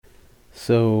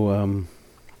So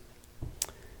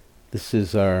this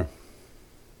is our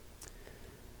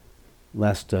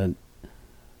last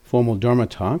formal Dharma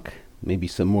talk. Maybe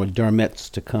some more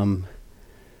Dharmets to come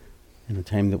in the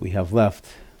time that we have left.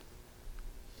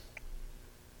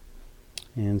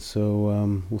 And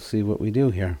so we'll see what we do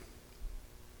here.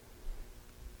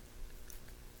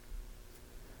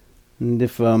 And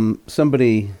if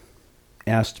somebody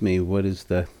asked me what is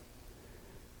the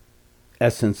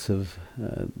essence of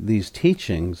these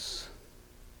teachings,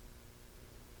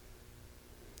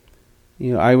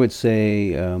 I would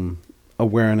say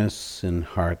awareness and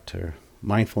heart, or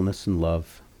mindfulness and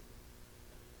love.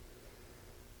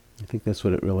 I think that's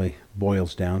what it really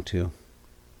boils down to.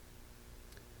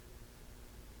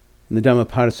 And the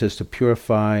Dhammapada says to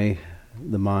purify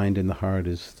the mind and the heart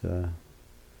is the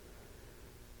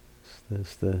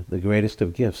greatest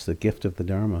of gifts, the gift of the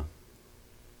Dharma.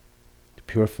 To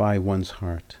purify one's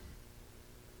heart.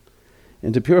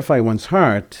 And to purify one's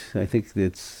heart, I think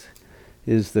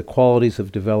is the qualities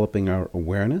of developing our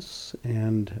awareness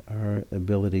and our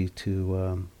ability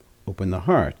to open the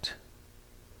heart.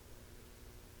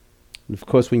 And of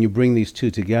course, when you bring these two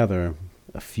together,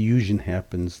 a fusion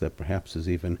happens that perhaps is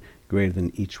even greater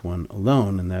than each one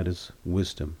alone, and that is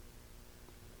wisdom.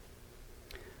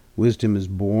 Wisdom is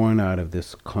born out of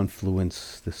this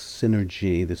confluence, this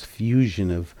synergy, this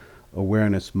fusion of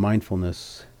awareness,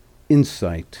 mindfulness,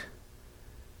 insight,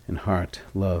 and heart,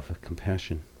 love,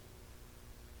 compassion.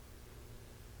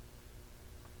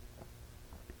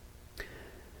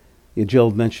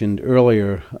 Jill mentioned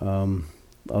earlier,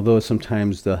 although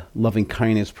sometimes the loving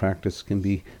kindness practice can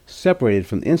be separated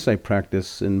from the insight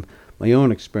practice, in my own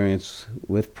experience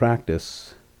with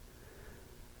practice,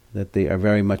 that they are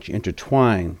very much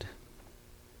intertwined.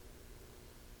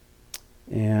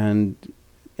 And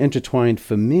intertwined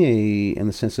for me in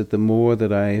the sense that the more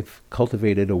that I've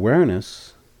cultivated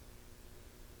awareness,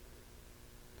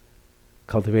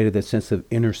 cultivated that sense of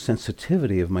inner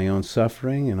sensitivity of my own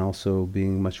suffering, and also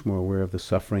being much more aware of the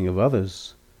suffering of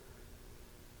others,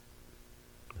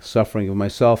 the suffering of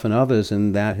myself and others,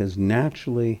 and that has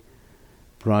naturally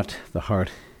brought the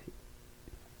heart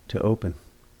to open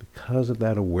because of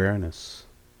that awareness.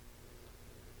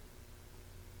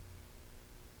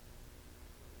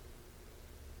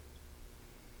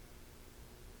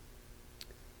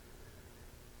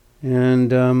 And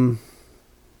the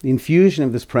infusion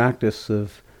of this practice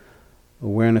of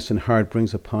awareness and heart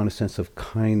brings upon a sense of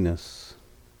kindness.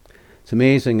 It's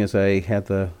amazing, as I had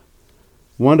the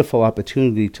wonderful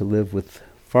opportunity to live with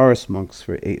forest monks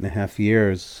for 8.5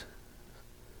 years,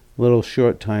 a little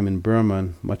short time in Burma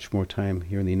and much more time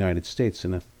here in the United States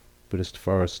in a Buddhist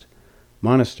forest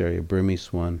monastery, a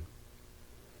Burmese one.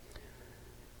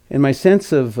 And my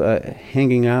sense of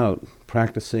hanging out,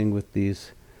 practicing with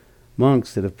these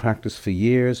monks that have practiced for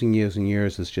years and years and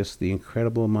years is just the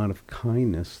incredible amount of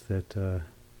kindness that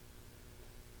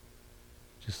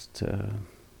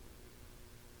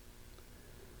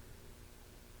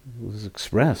was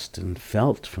expressed and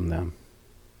felt from them.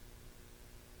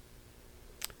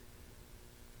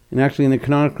 And actually in the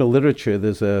canonical literature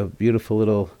there's a beautiful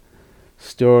little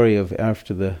story of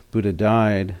after the Buddha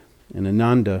died, and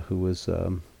Ananda, who was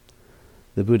the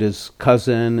Buddha's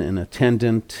cousin and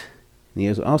attendant, and he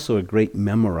is also a great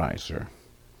memorizer.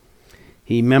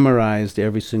 He memorized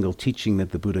every single teaching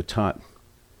that the Buddha taught.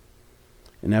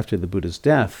 And after the Buddha's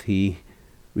death, he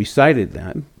recited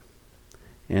that,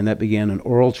 and that began an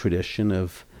oral tradition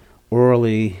of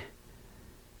orally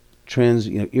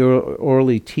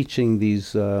teaching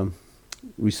these,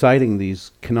 reciting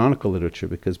these canonical literature,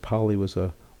 because Pali was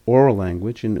a oral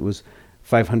language, and it was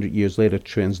 500 years later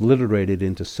transliterated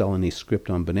into Ceylonese script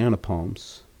on banana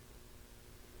palms.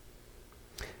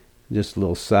 Just a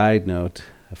little side note,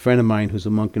 a friend of mine who's a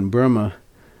monk in Burma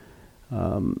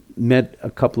met a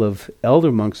couple of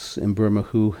elder monks in Burma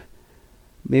who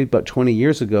maybe about 20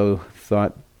 years ago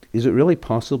thought, is it really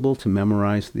possible to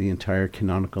memorize the entire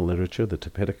canonical literature, the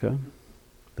Tipitaka,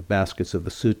 the baskets of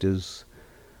the suttas,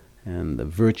 and the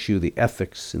virtue, the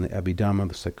ethics, and the Abhidhamma,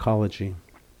 the psychology?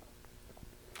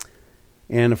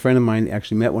 And a friend of mine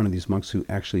actually met one of these monks who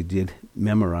actually did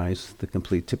memorize the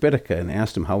complete Tipitaka, and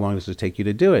asked him, how long does it take you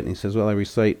to do it? And he says, well, I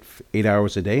recite 8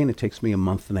 hours a day, and it takes me a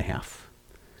month and a half.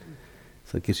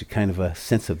 So it gives you kind of a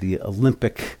sense of the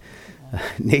Olympic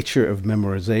nature of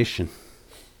memorization.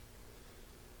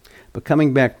 But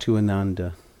coming back to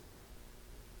Ananda.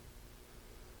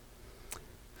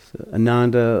 So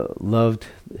Ananda loved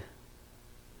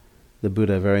the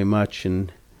Buddha very much,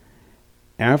 and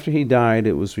after he died,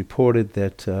 it was reported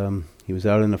that he was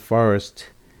out in the forest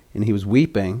and he was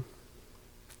weeping.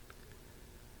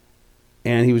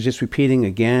 And he was just repeating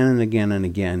again and again and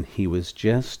again, he was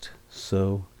just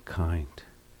so kind.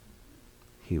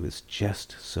 He was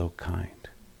just so kind.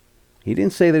 He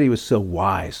didn't say that he was so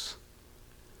wise,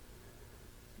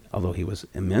 although he was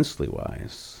immensely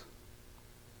wise.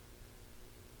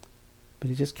 But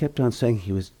he just kept on saying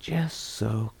he was just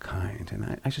so kind.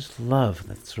 And I just love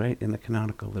that's right in the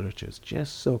canonical literature. It's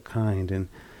just so kind. And,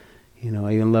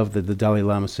 I even love that the Dalai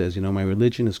Lama says, my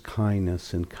religion is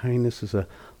kindness. And kindness is a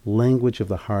language of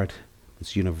the heart.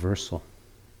 It's universal.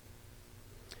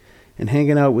 And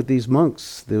hanging out with these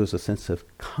monks, there was a sense of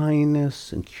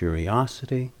kindness and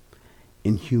curiosity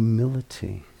and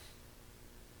humility.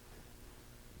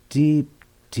 Deep,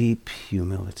 deep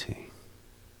humility.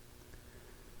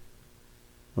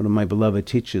 One of my beloved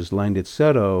teachers, Landit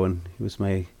Seto, and he was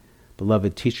my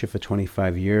beloved teacher for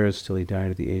 25 years till he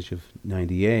died at the age of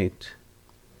 98.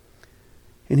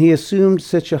 And he assumed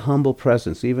such a humble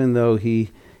presence, even though he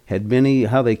had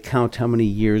how they count how many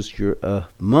years you're a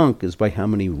monk is by how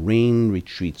many rain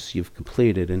retreats you've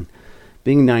completed. And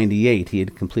being 98, he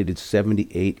had completed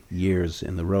 78 years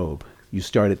in the robe. You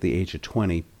start at the age of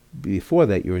 20. Before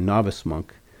that, you're a novice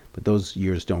monk, but those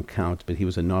years don't count. But he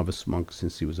was a novice monk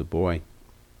since he was a boy.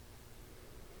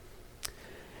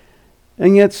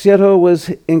 And yet Seto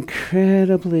was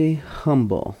incredibly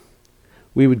humble.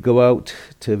 We would go out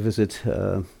to visit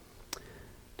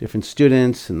different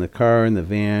students in the car, in the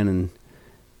van,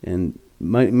 and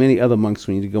many other monks,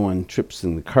 when you'd go on trips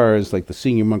in the cars, like the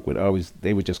senior monk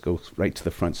they would just go right to the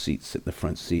front seat, sit in the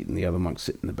front seat, and the other monks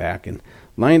sit in the back. And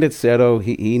Landit Seto,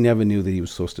 he never knew that he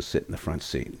was supposed to sit in the front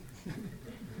seat.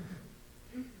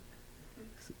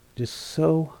 Just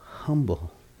so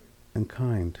humble and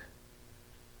kind.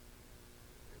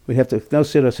 We'd have to, no,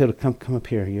 Seto, come up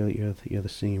here. You're the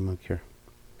senior monk here.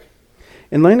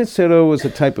 And Landit Seto was a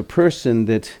type of person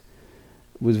that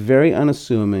was very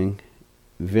unassuming,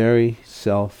 very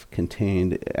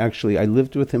self-contained. Actually, I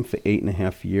lived with him for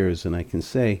 8.5 years, and I can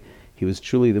say he was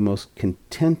truly the most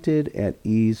contented, at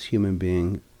ease human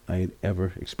being I had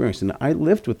ever experienced. And I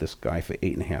lived with this guy for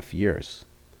 8.5 years.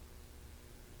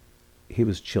 He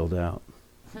was chilled out.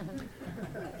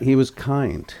 He was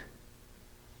kind.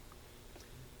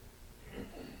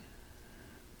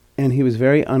 And he was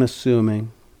very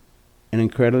unassuming and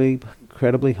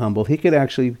incredibly humble. He could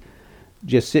actually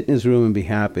just sit in his room and be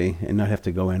happy and not have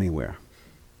to go anywhere.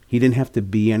 He didn't have to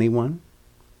be anyone.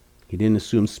 He didn't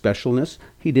assume specialness.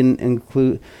 He didn't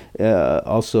include,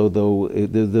 also though,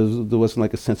 there wasn't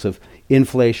like a sense of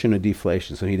inflation or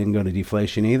deflation. So he didn't go to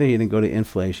deflation either. He didn't go to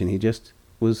inflation. He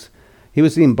was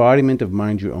the embodiment of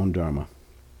mind your own dharma.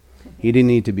 He didn't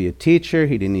need to be a teacher.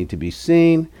 He didn't need to be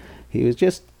seen. He was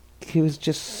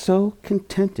just so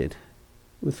contented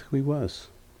with who he was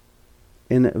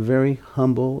in a very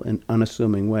humble and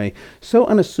unassuming way. So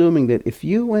unassuming that if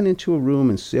you went into a room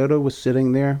and Seto was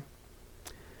sitting there,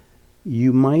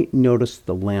 you might notice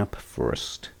the lamp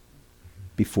first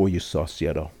before you saw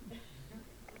Seto.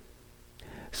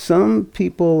 Some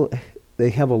people,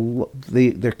 they're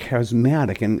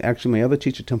charismatic, and actually my other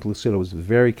teacher, Temple Seto, was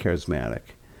very charismatic.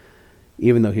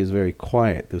 Even though he was very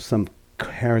quiet, there was some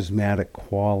charismatic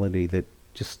quality that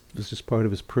was just part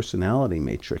of his personality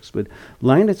matrix. But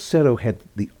Landit Seto had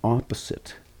the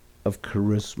opposite of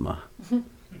charisma.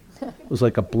 It was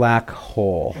like a black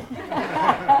hole.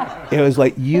 It was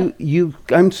like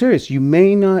I'm serious, you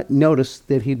may not notice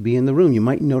that he'd be in the room. You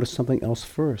might notice something else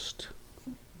first.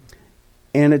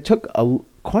 And it took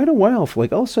quite a while for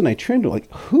all of a sudden I turned to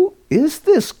who is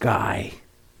this guy?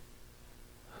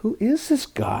 Who is this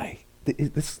guy?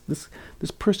 This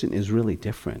person is really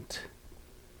different.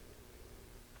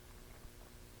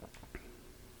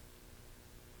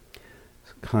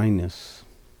 Kindness.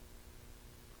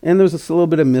 And there was a little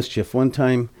bit of mischief. One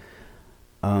time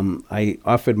I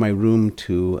offered my room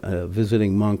to a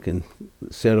visiting monk, and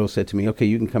Seto said to me, okay,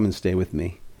 you can come and stay with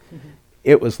me. Mm-hmm.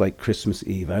 It was like Christmas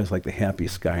Eve. I was like the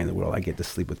happiest guy in the world. I get to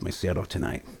sleep with my Seto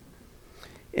tonight.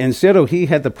 And Seto, he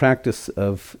had the practice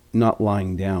of not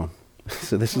lying down.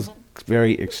 So this is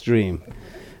very extreme.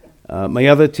 My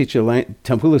other teacher,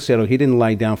 Tampulu Seto, he didn't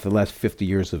lie down for the last 50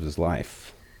 years of his life.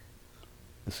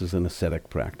 This is an ascetic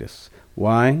practice.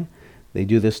 Why? They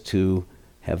do this to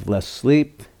have less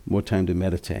sleep, more time to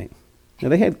meditate. Now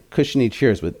they had cushiony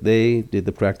chairs, but they did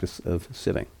the practice of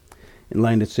sitting. And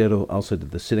Landit Seto also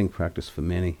did the sitting practice for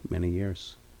many, many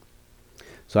years.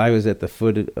 So I was at the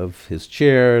foot of his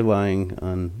chair, lying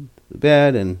on the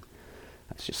bed, and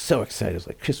I was just so excited. It was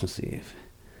like Christmas Eve.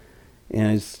 And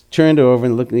I turned over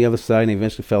and looked at the other side, and I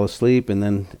eventually fell asleep. And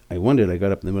then I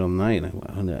got up in the middle of the night,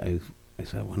 and I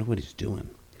said, I wonder what he's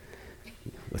doing.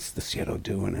 What's the Seto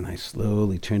doing? And I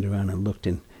slowly turned around and looked,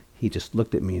 and he just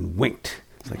looked at me and winked.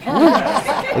 It's like, what?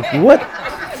 Like, what?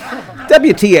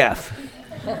 WTF?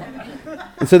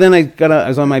 And so then I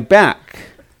was on my back,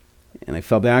 and I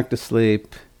fell back to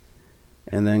sleep,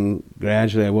 and then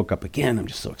gradually I woke up again. I'm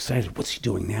just so excited. What's he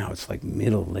doing now? It's like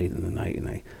late in the night, and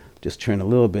I just turn a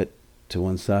little bit to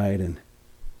one side, and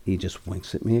he just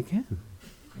winks at me again.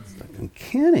 It's like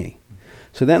uncanny.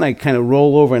 So then I kind of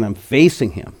roll over, and I'm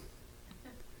facing him,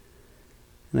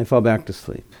 and I fall back to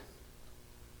sleep.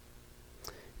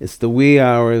 It's the wee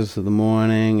hours of the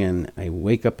morning, and I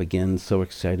wake up again so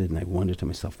excited, and I wonder to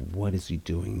myself, what is he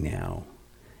doing now?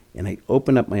 And I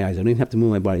open up my eyes. I don't even have to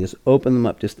move my body. Just open them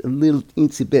up just a little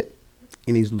teensy bit,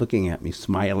 and he's looking at me,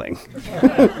 smiling.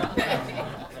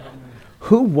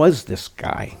 Who was this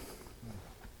guy?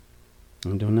 I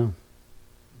don't know.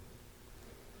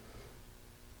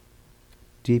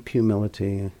 Deep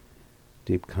humility,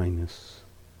 deep kindness.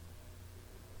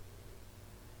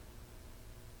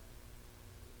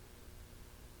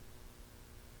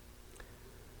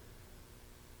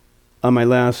 On my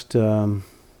last time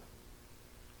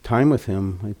with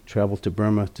him, I traveled to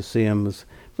Burma to see him. It was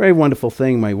a very wonderful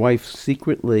thing. My wife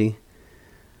secretly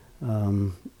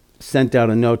sent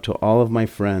out a note to all of my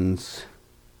friends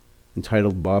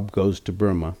entitled Bob Goes to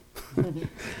Burma.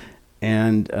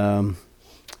 And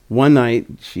one night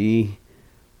she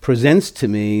presents to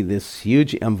me this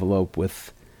huge envelope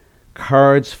with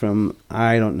cards from,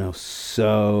 I don't know,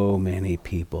 so many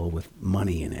people with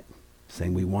money in it,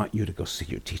 saying, we want you to go see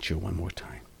your teacher one more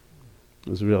time. It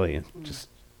was really a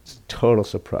total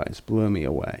surprise, blew me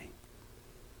away.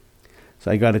 So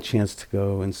I got a chance to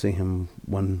go and see him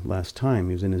one last time.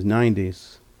 He was in his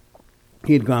 90s.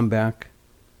 He had gone back.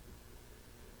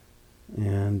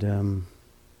 And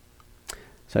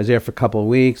so I was there for a couple of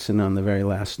weeks, and on the very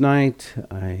last night,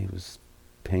 I was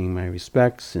paying my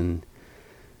respects and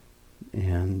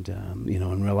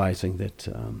realizing that,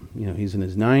 he's in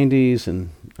his 90s, and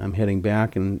I'm heading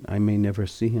back, and I may never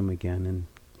see him again. And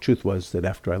truth was that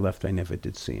after I left, I never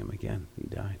did see him again. He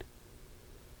died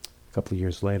a couple of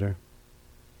years later.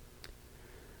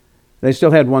 And I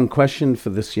still had one question for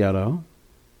this Yaro.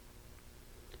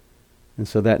 And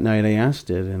so that night I asked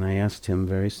it, and I asked him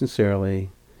very sincerely,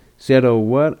 Sayadaw,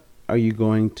 what are you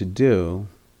going to do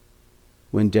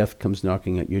when death comes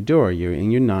knocking at your door? You're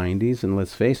in your 90s, and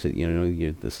let's face it,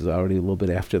 this is already a little bit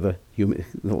after the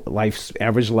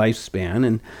average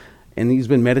lifespan, and he's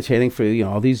been meditating for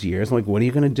all these years. I'm like, what are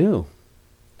you going to do?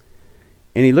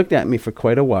 And he looked at me for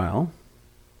quite a while,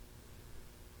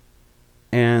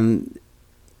 and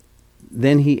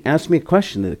then he asked me a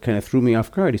question that kind of threw me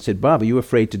off guard. He said, Bob, are you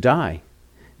afraid to die?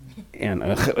 And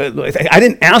I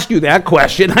didn't ask you that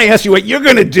question. I asked you what you're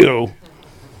going to do.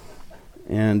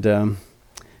 And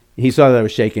he saw that I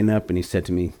was shaking up, and he said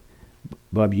to me,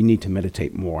 Bob, you need to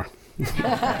meditate more.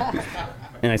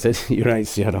 And I said, you're right,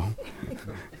 Sayadaw.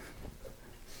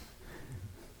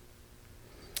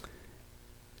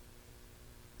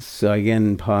 So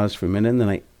again, paused for a minute, and then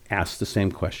I asked the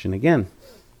same question again.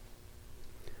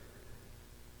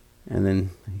 And then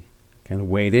I kind of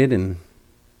waited, and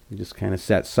he just kind of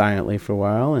sat silently for a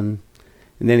while, and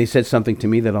then he said something to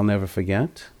me that I'll never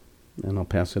forget, and I'll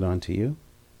pass it on to you.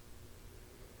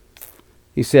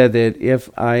 He said that if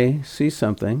I see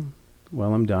something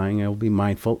while I'm dying, I will be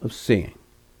mindful of seeing.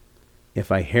 If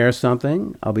I hear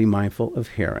something, I'll be mindful of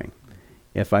hearing.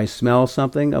 If I smell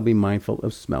something, I'll be mindful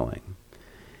of smelling.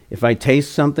 If I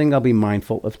taste something, I'll be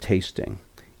mindful of tasting.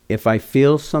 If I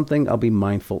feel something, I'll be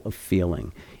mindful of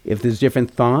feeling. If there's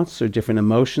different thoughts or different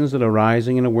emotions that are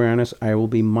arising in awareness, I will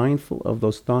be mindful of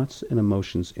those thoughts and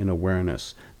emotions in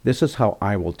awareness. This is how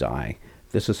I will die.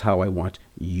 This is how I want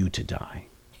you to die.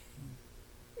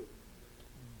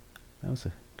 That was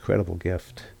an incredible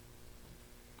gift.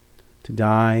 To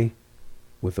die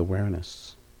with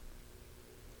awareness.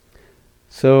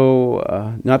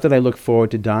 So, not that I look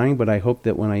forward to dying, but I hope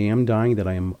that when I am dying, that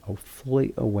I am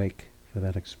fully awake for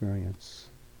that experience.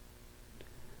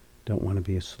 Don't want to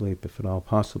be asleep if at all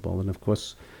possible. And of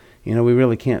course, we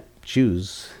really can't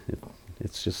choose.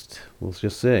 It's just, we'll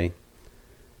just say,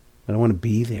 but I want to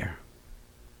be there.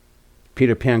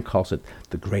 Peter Pan calls it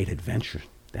the great adventure.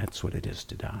 That's what it is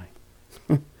to die.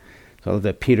 So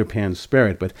the Peter Pan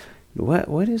spirit, but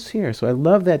what is here? So I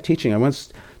love that teaching. I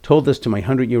once told this to my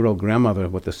 100-year-old grandmother,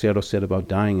 what the Sayadaw said about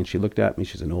dying, and she looked at me.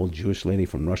 She's an old Jewish lady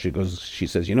from Russia. She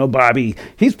says, Bobby,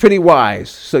 he's pretty wise.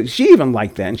 So she even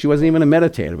liked that, and she wasn't even a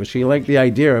meditator, but she liked the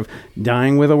idea of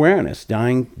dying with awareness,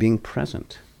 dying being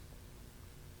present.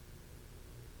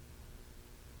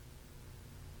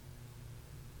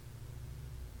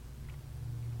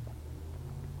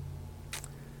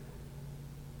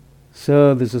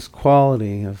 So there's this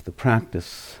quality of the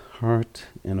practice, heart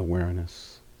and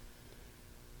awareness.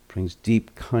 Brings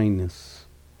deep kindness.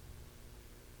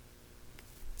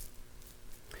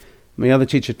 My other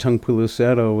teacher, Tengpu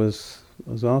Lucero, was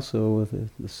also with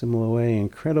a similar way,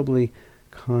 incredibly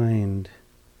kind,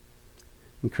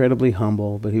 incredibly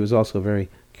humble, but he was also very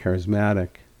charismatic.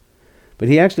 But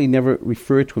he actually never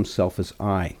referred to himself as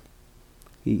I.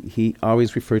 He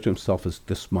always referred to himself as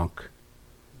this monk.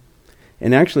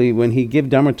 And actually, when he gave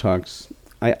Dharma talks,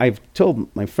 I've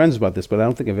told my friends about this, but I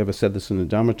don't think I've ever said this in a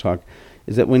Dharma talk,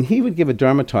 is that when he would give a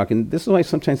Dharma talk, and this is why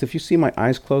sometimes if you see my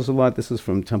eyes closed a lot, this is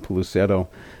from Tengpu Lucero,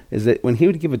 is that when he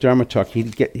would give a Dharma talk,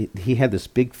 he had this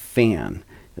big fan.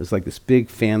 It was like this big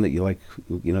fan that you like,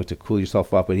 to cool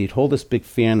yourself up, but he'd hold this big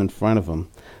fan in front of him.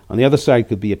 On the other side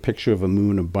could be a picture of a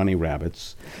moon or bunny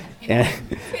rabbits, and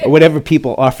or whatever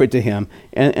people offered to him.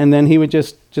 And then he would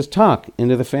just talk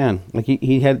into the fan. Like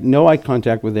he had no eye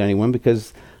contact with anyone,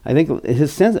 because I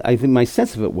think my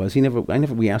sense of it was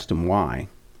we asked him why.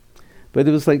 But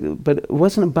it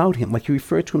wasn't about him. Like he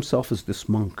referred to himself as this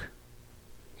monk.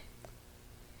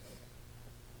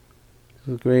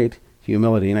 It was great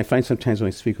humility. And I find sometimes when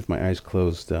I speak with my eyes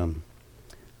closed, I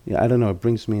don't know, it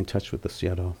brings me in touch with the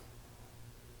Sayadaw.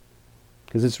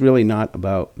 Because it's really not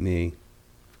about me,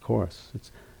 of course.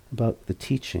 It's about the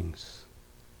teachings.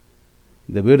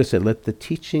 The Buddha said, let the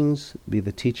teachings be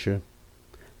the teacher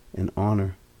and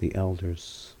honor the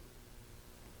elders.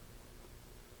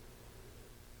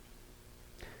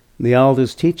 The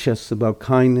elders teach us about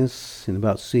kindness and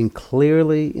about seeing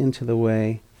clearly into the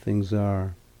way things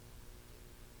are.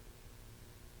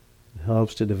 It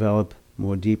helps to develop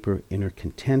more deeper inner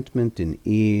contentment and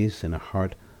ease and a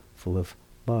heart full of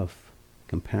love,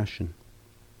 compassion.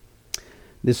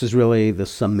 This is really the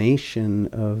summation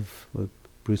of what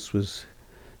Bruce was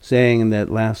saying in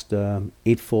that last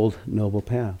Eightfold Noble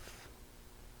Path.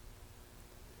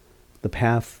 The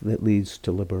path that leads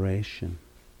to liberation.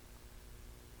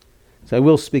 So I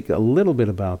will speak a little bit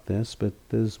about this, but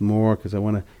there's more because I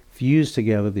want to fuse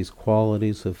together these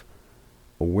qualities of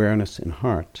awareness and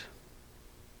heart.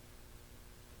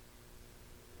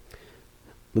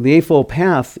 But the Eightfold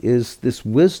Path is this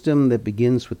wisdom that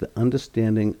begins with the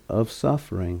understanding of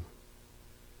suffering,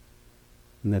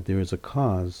 and that there is a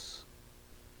cause,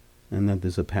 and that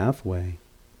there's a pathway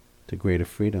to greater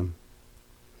freedom.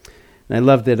 And I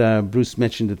love that Bruce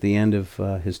mentioned at the end of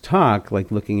his talk,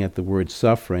 like looking at the word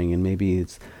suffering, and maybe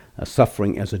it's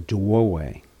suffering as a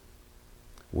doorway,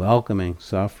 welcoming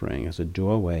suffering as a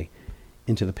doorway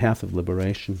into the path of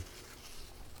liberation.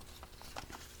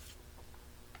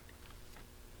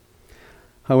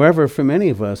 However, for many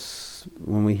of us,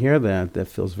 when we hear that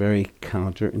feels very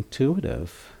counterintuitive.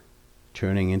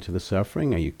 Turning into the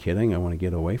suffering? Are you kidding? I want to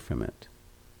get away from it.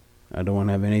 I don't want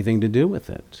to have anything to do with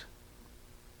it.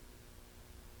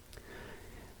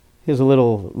 Here's a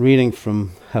little reading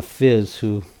from Hafiz,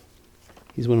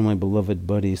 he's one of my beloved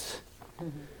buddies.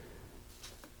 Mm-hmm.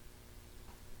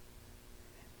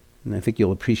 And I think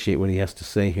you'll appreciate what he has to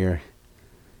say here.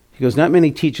 He goes, not many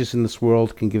teachers in this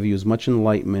world can give you as much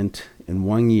enlightenment in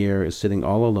 1 year as sitting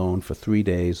all alone for 3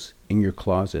 days in your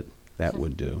closet. That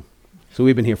would do. So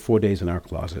we've been here 4 days in our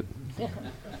closet.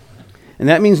 And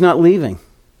that means not leaving.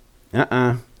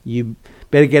 You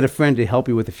better get a friend to help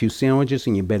you with a few sandwiches,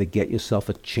 and you better get yourself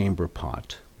a chamber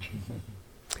pot.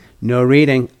 No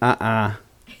reading.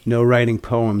 No writing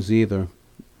poems either.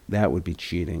 That would be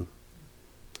cheating.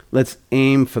 Let's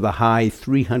aim for the high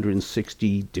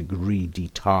 360-degree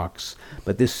detox.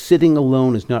 But this sitting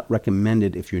alone is not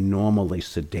recommended if you're normally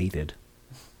sedated.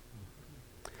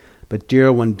 But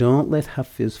dear one, don't let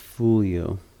Hafiz fool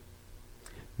you.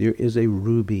 There is a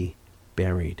ruby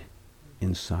buried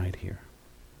inside here.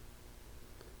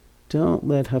 Don't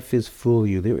let Hafiz fool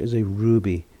you. There is a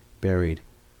ruby buried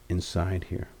inside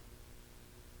here.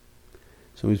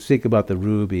 So when we speak about the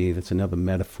ruby, that's another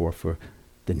metaphor for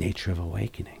the nature of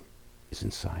awakening is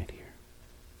inside here.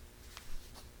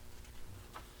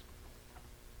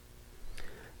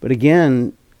 But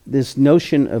again, this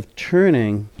notion of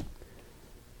turning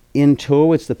in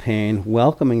towards the pain,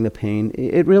 welcoming the pain,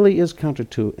 it really is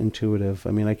counterintuitive.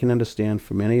 I mean, I can understand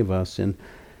for many of us. And,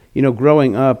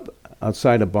 growing up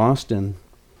outside of Boston,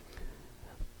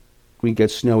 we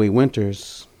get snowy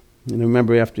winters. And I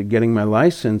remember after getting my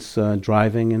license,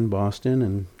 driving in Boston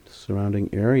and surrounding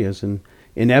areas, and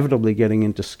inevitably getting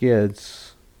into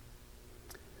skids.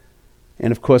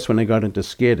 And of course, when I got into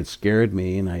skid, it scared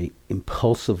me, and I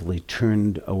impulsively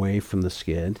turned away from the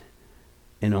skid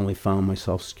and only found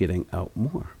myself skidding out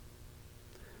more.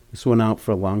 This went out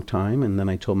for a long time, and then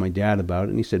I told my dad about it,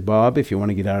 and he said, Bob, if you want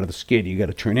to get out of the skid, you got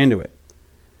to turn into it.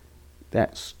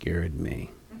 That scared me.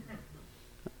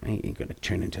 I ain't going to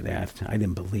turn into that. I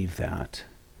didn't believe that.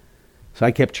 So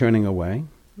I kept turning away,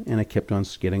 and I kept on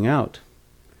skidding out.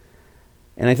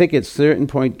 And I think at a certain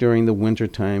point during the winter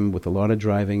time, with a lot of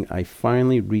driving, I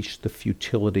finally reached the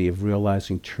futility of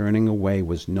realizing turning away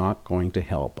was not going to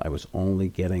help. I was only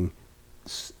getting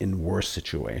in worse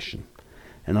situation.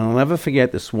 And I'll never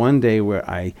forget this one day where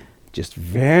I just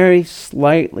very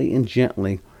slightly and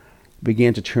gently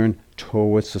began to turn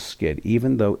towards the skid,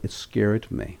 even though it scared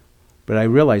me. But I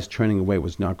realized turning away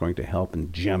was not going to help,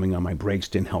 and jamming on my brakes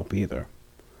didn't help either.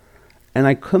 And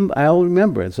I'll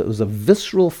remember it was a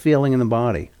visceral feeling in the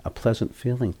body, a pleasant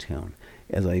feeling tone.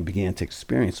 As I began to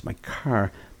experience, my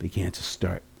car began to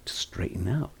start to straighten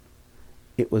out.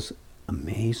 It was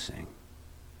amazing.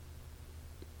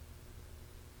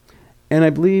 And I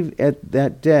believe at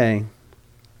that day,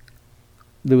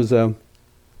 there was a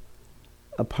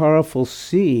powerful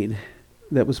seed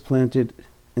that was planted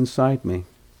inside me.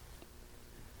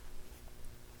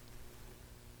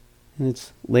 And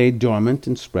it's laid dormant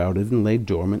and sprouted and laid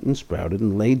dormant and sprouted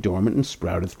and laid dormant and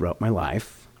sprouted throughout my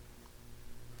life.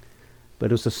 But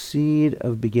it was a seed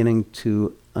of beginning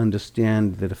to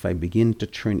understand that if I begin to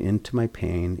turn into my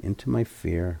pain, into my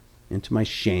fear, into my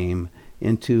shame,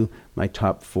 into my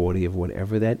top 40 of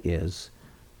whatever that is,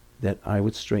 that I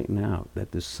would straighten out,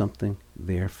 that there's something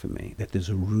there for me, that there's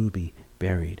a ruby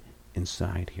buried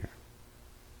inside here.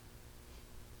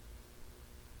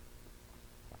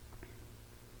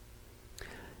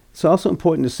 It's also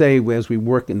important to say, as we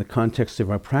work in the context of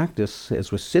our practice,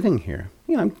 as we're sitting here,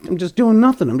 I'm just doing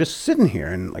nothing. I'm just sitting here,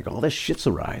 and like all this shit's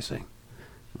arising.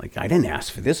 Like, I didn't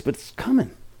ask for this, but it's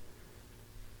coming.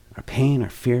 Our pain, our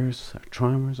fears, our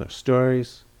traumas, our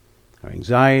stories, our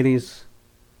anxieties.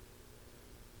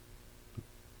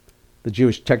 The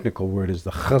Jewish technical word is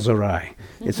the chazarai.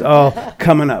 It's all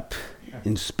coming up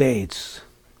in spades.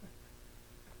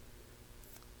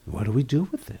 What do we do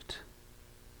with it?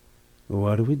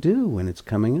 What do we do when it's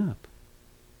coming up?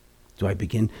 Do I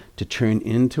begin to turn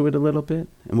into it a little bit?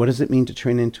 And what does it mean to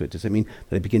turn into it? Does it mean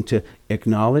that I begin to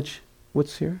acknowledge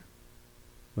what's here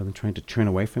rather than trying to turn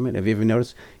away from it? Have you ever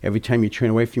noticed every time you turn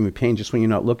away from your pain, just when you're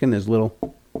not looking, there's little,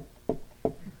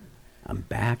 I'm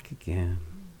back again.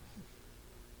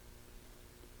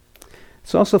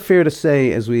 It's also fair to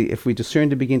say, if we discern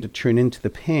to begin to turn into the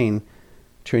pain,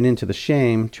 turn into the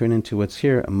shame, turn into what's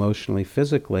here emotionally,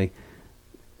 physically,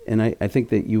 and I think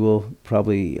that you will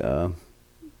probably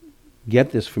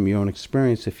get this from your own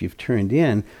experience if you've turned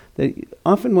in, that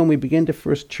often when we begin to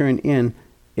first turn in,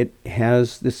 it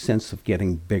has this sense of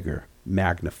getting bigger,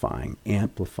 magnifying,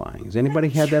 amplifying. Has anybody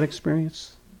had that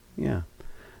experience? Yeah.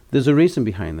 There's a reason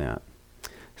behind that.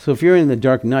 So if you're in the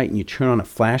dark night and you turn on a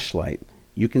flashlight,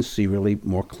 you can see really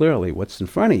more clearly what's in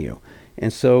front of you.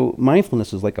 And so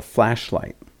mindfulness is like a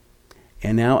flashlight.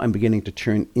 And now I'm beginning to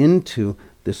turn into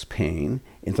this pain.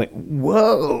 It's like,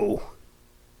 whoa!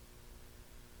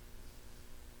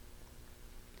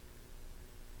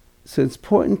 So it's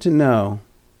important to know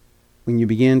when you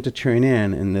begin to turn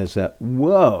in and there's that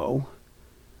whoa.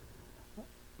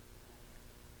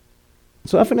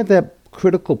 So often at that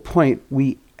critical point,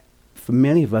 for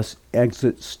many of us,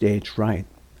 exit stage right.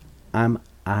 I'm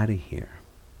out of here.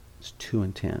 It's too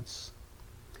intense.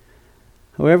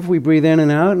 However, if we breathe in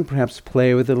and out and perhaps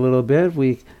play with it a little bit,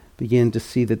 we begin to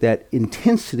see that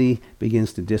intensity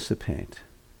begins to dissipate.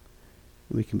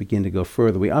 We can begin to go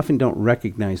further. We often don't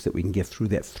recognize that we can get through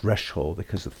that threshold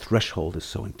because the threshold is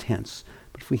so intense.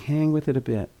 But if we hang with it a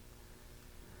bit,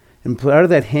 and part of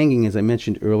that hanging, as I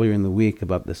mentioned earlier in the week,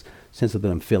 about this sense of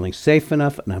that I'm feeling safe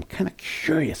enough, and I'm kind of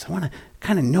curious. I want to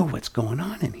kind of know what's going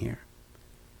on in here.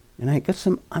 And I got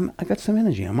some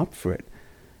energy. I'm up for it.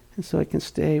 And so I can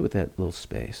stay with that little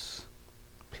space,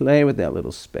 play with that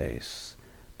little space,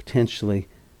 potentially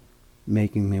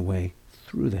making my way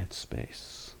through that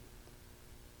space.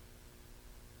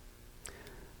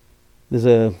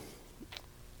 There's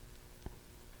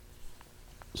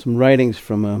some writings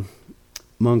from a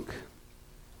monk,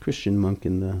 Christian monk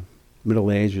in the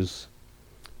Middle Ages,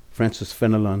 Francis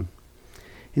Fenelon.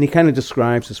 And he kind of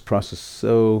describes this process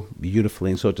so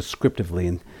beautifully and so descriptively,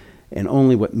 and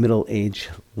only what Middle Age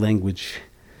language,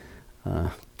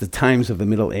 the times of the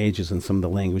Middle Ages and some of the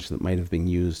language that might have been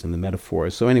used in the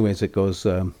metaphors. So anyways, it goes,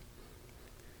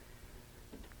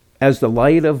 as the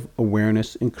light of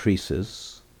awareness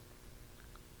increases,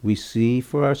 we see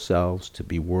for ourselves to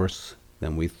be worse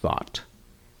than we thought.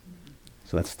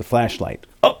 So that's the flashlight.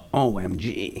 Oh,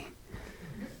 OMG.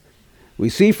 We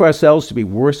see for ourselves to be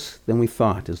worse than we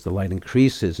thought as the light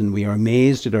increases, and we are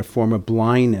amazed at our former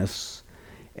blindness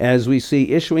as we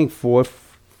see issuing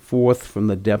forth forth from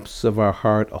the depths of our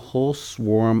heart a whole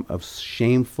swarm of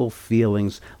shameful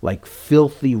feelings like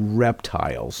filthy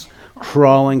reptiles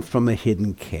crawling from a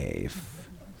hidden cave.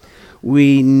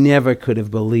 We never could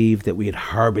have believed that we had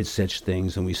harbored such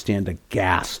things, and we stand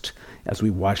aghast as we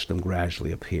watch them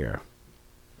gradually appear.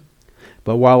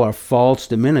 But while our faults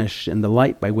diminish and the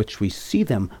light by which we see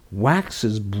them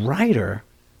waxes brighter,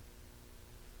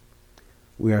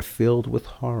 we are filled with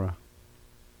horror.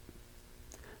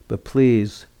 But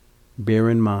please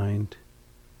bear in mind,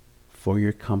 for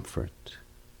your comfort,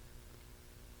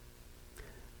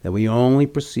 that we only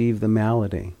perceive the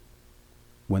malady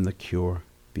when the cure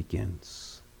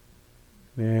begins.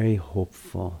 Very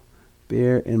hopeful.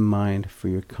 Bear in mind, for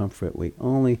your comfort, we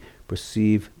only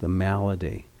perceive the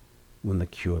malady when the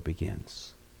cure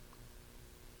begins.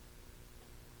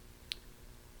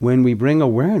 When we bring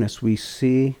awareness, we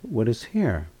see what is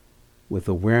here. With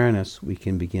awareness, we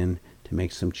can begin to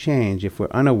make some change. If we're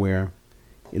unaware,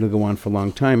 it'll go on for a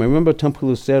long time. I remember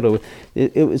Tampulu Sero,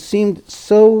 it seemed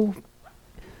so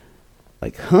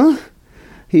like, huh?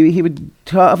 He would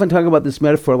often talk about this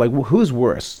metaphor, like, well, who's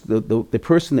worse? The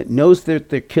person that knows that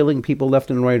they're killing people left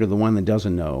and right, or the one that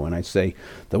doesn't know? And I said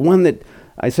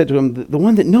to him, the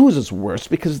one that knows is worse,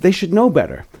 because they should know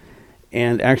better.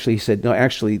 And actually he said, no,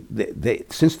 actually, they,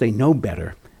 since they know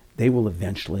better, they will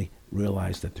eventually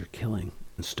realize that they're killing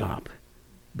and stop.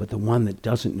 But the one that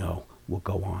doesn't know will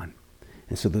go on.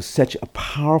 And so there's such a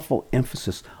powerful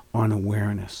emphasis on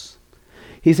awareness.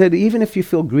 He said, even if you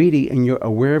feel greedy and you're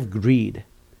aware of greed,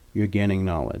 you're gaining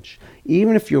knowledge.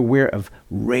 Even if you're aware of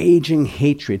raging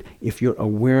hatred, if you're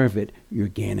aware of it, you're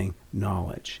gaining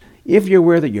knowledge. If you're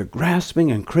aware that you're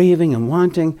grasping and craving and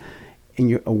wanting, and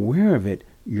you're aware of it,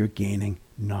 you're gaining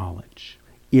knowledge.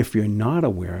 If you're not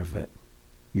aware of it,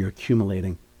 you're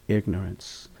accumulating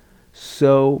ignorance.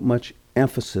 So much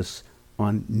emphasis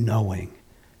on knowing.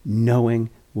 Knowing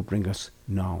will bring us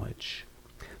knowledge.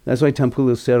 That's why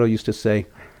Tampulu Sero used to say,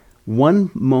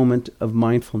 one moment of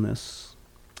mindfulness,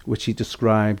 which he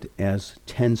described as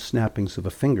 10 snappings of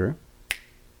a finger,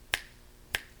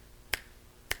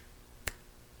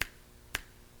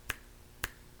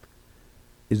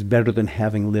 is better than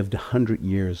having lived 100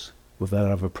 years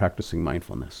without ever practicing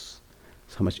mindfulness.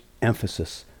 It's how much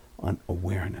emphasis on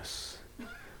awareness.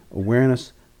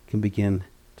 Awareness can begin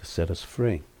to set us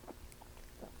free.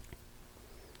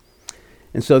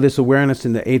 And so this awareness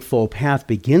in the Eightfold Path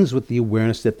begins with the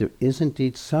awareness that there is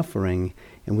indeed suffering,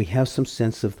 and we have some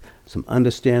sense of some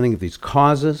understanding of these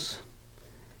causes,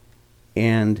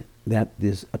 and that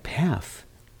there's a path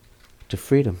to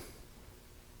freedom.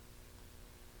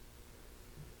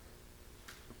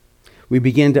 We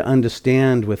begin to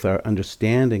understand with our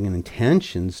understanding and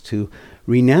intentions to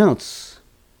renounce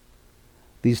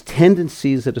these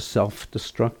tendencies that are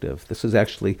self-destructive. This is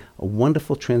actually a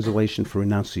wonderful translation for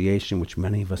renunciation, which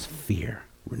many of us fear.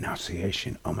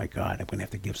 Renunciation, oh my God, I'm going to have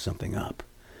to give something up.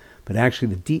 But actually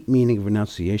the deep meaning of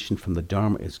renunciation from the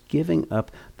Dharma is giving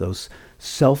up those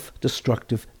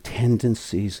self-destructive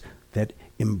tendencies that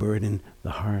emburden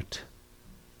the heart,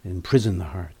 imprison the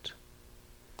heart.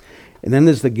 And then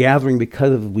there's the gathering,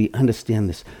 because we understand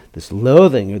this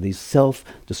loathing or these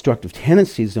self-destructive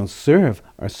tendencies don't serve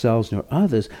ourselves nor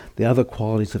others. The other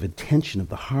qualities of intention of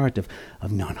the heart, of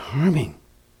non-harming,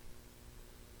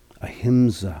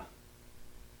 ahimsa,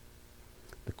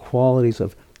 the qualities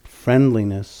of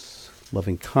friendliness,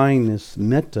 loving kindness,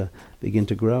 metta begin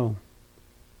to grow.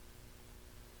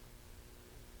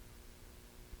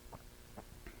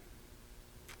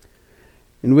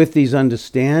 And with these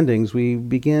understandings, we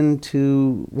begin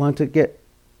to want to get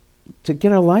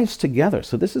our lives together.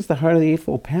 So this is the heart of the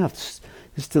Eightfold Path,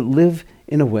 is to live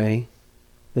in a way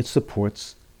that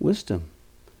supports wisdom.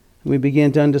 And we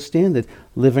begin to understand that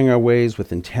living our ways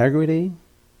with integrity,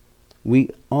 we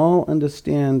all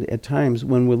understand at times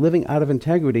when we're living out of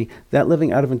integrity, that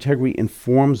living out of integrity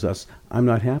informs us, I'm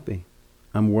not happy,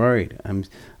 I'm worried,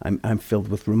 I'm filled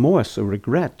with remorse or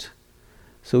regret.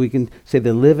 So we can say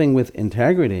that living with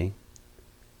integrity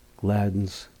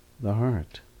gladdens the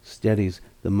heart, steadies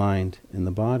the mind and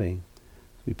the body.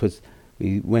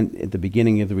 We went at the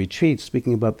beginning of the retreat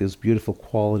speaking about those beautiful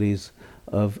qualities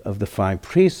of the 5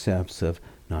 precepts of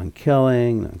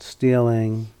non-killing,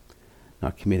 non-stealing,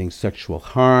 not committing sexual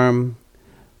harm,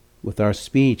 with our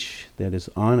speech that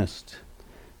is honest,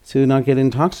 to not get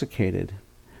intoxicated,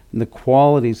 and the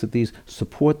qualities that these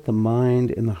support the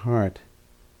mind and the heart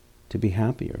to be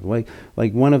happier. Like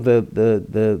one of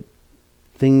the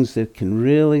things that can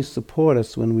really support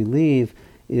us when we leave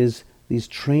is these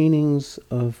trainings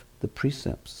of the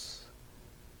precepts.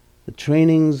 The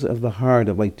trainings of the heart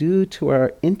of like, due to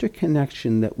our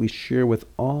interconnection that we share with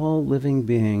all living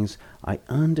beings, I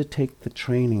undertake the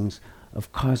trainings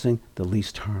of causing the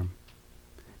least harm.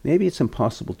 Maybe it's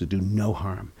impossible to do no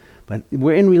harm, but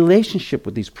we're in relationship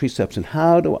with these precepts, and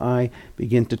how do I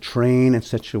begin to train in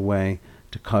such a way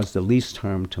to cause the least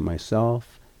harm to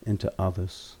myself and to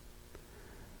others?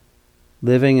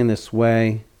 Living in this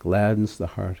way gladdens the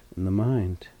heart and the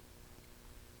mind.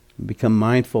 We become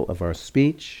mindful of our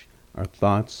speech, our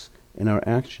thoughts, and our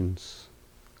actions.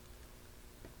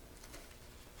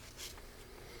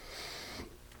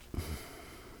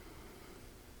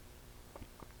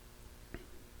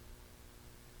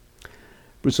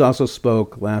 Bruce also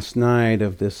spoke last night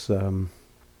of this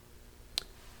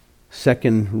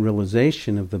second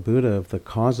realization of the Buddha, of the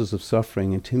causes of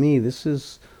suffering. And to me, this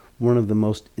is one of the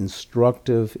most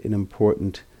instructive and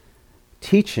important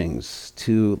teachings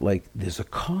to, like, there's a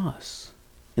cause.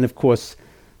 And of course,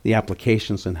 the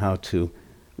applications on how to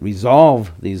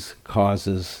resolve these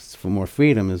causes for more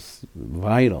freedom is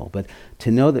vital. But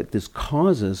to know that these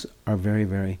causes are very,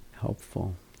 very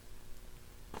helpful.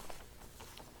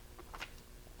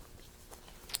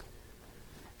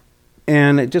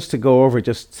 And just to go over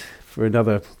just for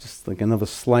another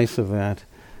slice of that,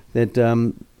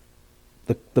 the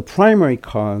primary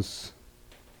cause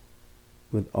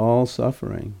with all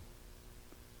suffering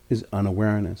is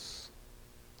unawareness.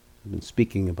 I've been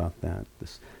speaking about that,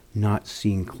 this not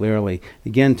seeing clearly.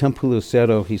 Again, Tampulu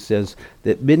Sero, he says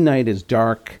that midnight is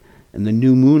dark and the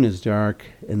new moon is dark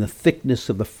and the thickness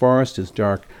of the forest is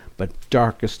dark, but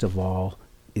darkest of all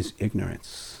is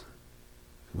ignorance.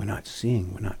 We're not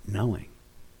seeing, we're not knowing.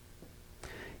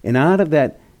 And out of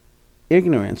that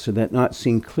ignorance, or that not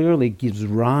seeing clearly, gives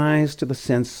rise to the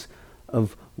sense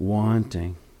of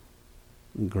wanting,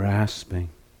 grasping.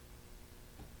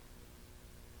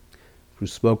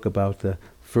 Cruz spoke about the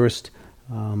first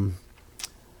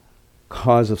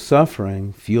cause of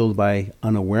suffering, fueled by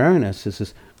unawareness, is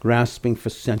this grasping for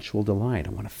sensual delight.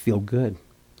 I want to feel good.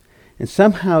 And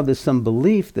somehow there's some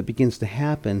belief that begins to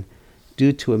happen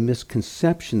due to a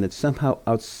misconception that somehow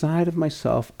outside of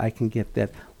myself I can get that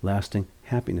lasting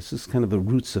happiness. This is kind of the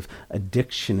roots of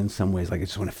addiction in some ways, like I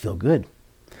just want to feel good.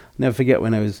 I'll never forget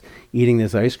when I was eating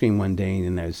this ice cream one day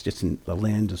and I was just in the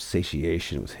land of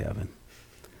satiation. It was heaven.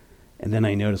 And then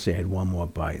I noticed I had one more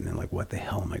bite and then like, what the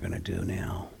hell am I going to do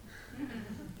now?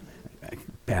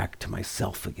 Back to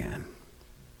myself again.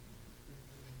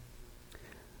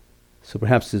 So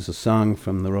perhaps there's a song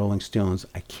from the Rolling Stones,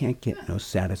 I can't get no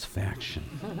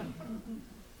satisfaction.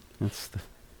 That's the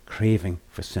craving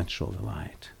for sensual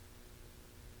delight.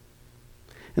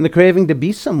 And the craving to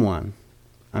be someone.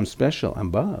 I'm special, I'm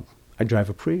Bob. I drive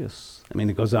a Prius. I mean,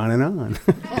 it goes on and on.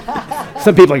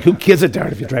 Some people are like, who gives a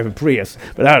darn if you drive a Prius?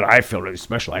 But I feel really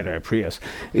special, I drive a Prius.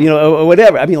 You know, or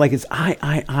whatever. I mean, like it's I.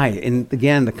 And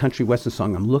again, the country western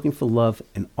song, I'm looking for love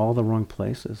in all the wrong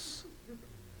places.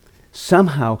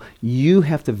 Somehow, you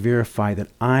have to verify that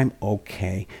I'm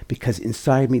okay, because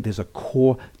inside me there's a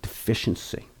core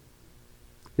deficiency.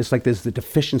 It's like there's the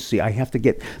deficiency. I have to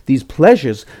get these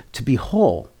pleasures to be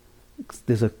whole.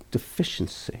 There's a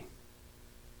deficiency.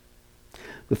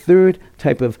 The third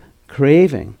type of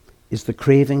craving is the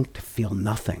craving to feel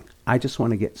nothing. I just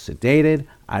want to get sedated.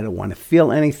 I don't want to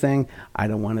feel anything. I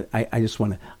don't want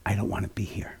to be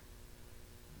here.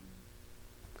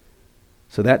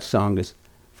 So that song is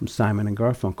from Simon and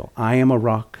Garfunkel. I am a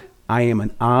rock. I am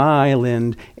an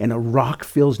island, and a rock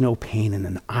feels no pain, and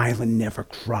an island never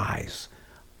cries.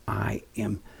 I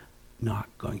am not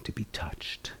going to be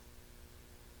touched.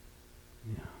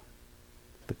 Yeah.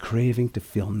 The craving to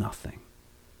feel nothing.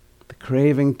 The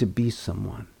craving to be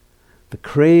someone. The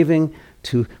craving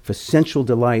for sensual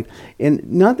delight.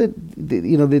 And not that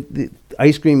the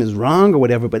ice cream is wrong or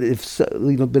whatever, but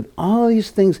but all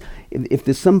these things, if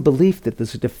there's some belief that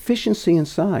there's a deficiency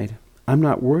inside, I'm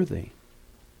not worthy,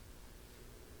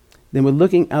 then we're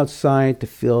looking outside to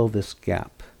fill this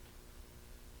gap,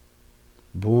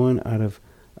 born out of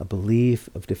a belief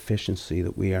of deficiency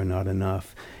that we are not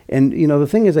enough. And the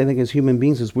thing is, I think as human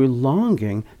beings, is we're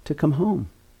longing to come home.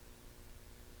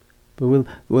 But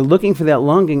we're looking for that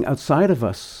longing outside of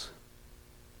us.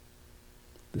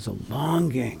 There's a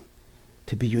longing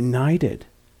to be united,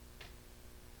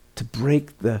 to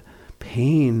break the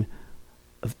pain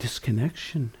of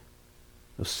disconnection,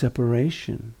 of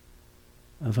separation,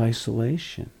 of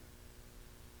isolation.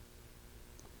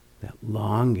 That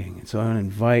longing. And so I want to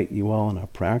invite you all in our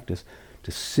practice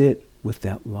to sit with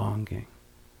that longing.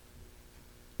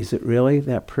 Is it really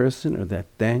that person or that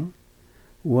thing?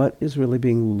 What is really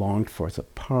being longed for? It's a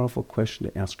powerful question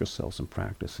to ask ourselves in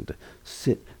practice and to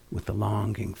sit with the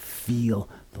longing. Feel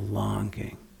the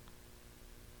longing.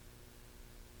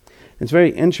 It's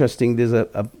very interesting. There's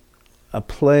a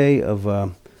play of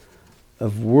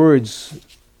words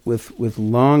with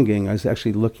longing. I was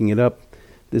actually looking it up.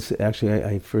 This actually,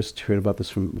 I first heard about this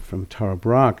from Tara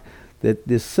Brach, that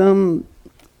there's some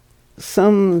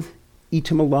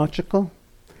etymological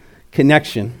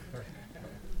connection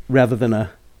rather than a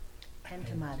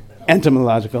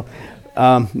entomological,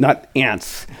 not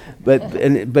ants, but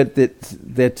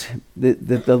that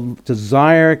the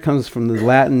desire comes from the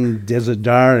Latin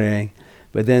desidare,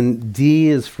 but then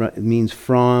means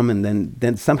from, and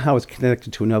then somehow it's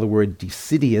connected to another word,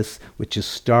 desidious, which is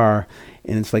star,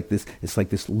 and it's like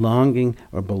this longing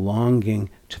or belonging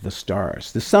to the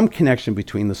stars. There's some connection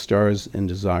between the stars and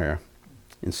desire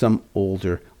in some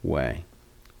older way,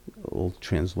 old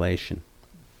translation.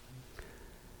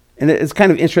 And it's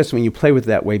kind of interesting when you play with it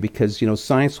that way, because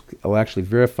science will actually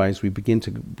verify as we begin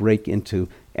to break into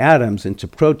atoms, into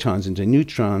protons, into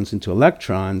neutrons, into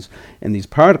electrons, and these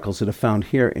particles that are found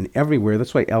here and everywhere.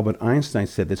 That's why Albert Einstein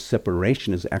said that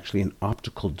separation is actually an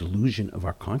optical delusion of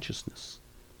our consciousness.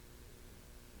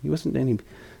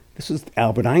 This was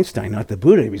Albert Einstein, not the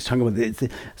Buddha. He was talking about the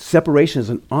separation is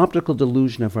an optical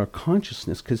delusion of our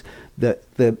consciousness, because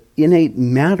the innate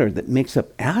matter that makes up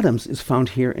atoms is found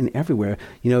here and everywhere.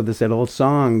 There's that old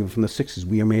song from the 60s,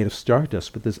 "We are made of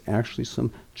stardust," but there's actually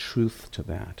some truth to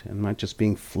that. And I'm not just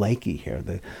being flaky here.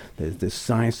 The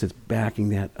science that's backing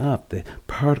that up, the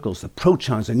particles, the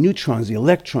protons, the neutrons, the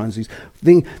electrons, these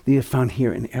things, they are found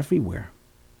here and everywhere.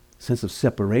 Sense of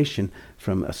separation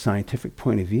from a scientific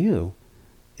point of view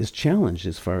is challenged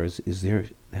as far as, is there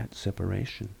that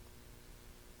separation?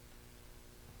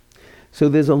 So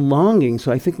there's a longing.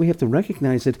 So I think we have to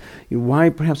recognize that why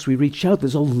perhaps we reach out.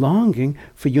 There's a longing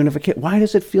for unification. Why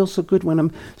does it feel so good when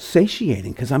I'm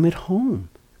satiating? Because I'm at home.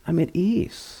 I'm at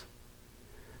ease.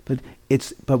 But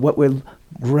what we're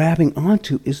grabbing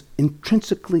onto is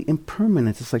intrinsically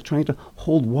impermanent. It's like trying to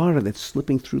hold water that's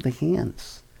slipping through the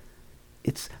hands.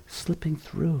 It's slipping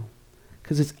through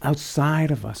because it's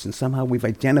outside of us, and somehow we've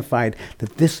identified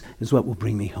that this is what will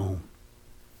bring me home.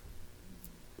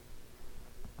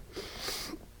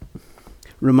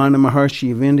 Ramana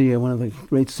Maharshi of India, one of the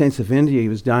great saints of India, he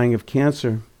was dying of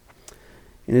cancer.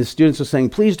 And his students were saying,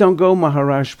 "Please don't go,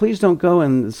 Maharaj, please don't go."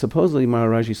 And supposedly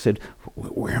Maharaj said,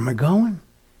 "Where am I going?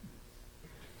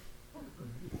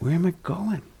 Where am I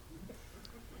going?"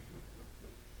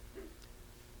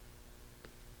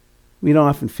 We don't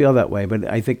often feel that way, but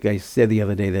I think I said the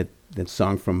other day that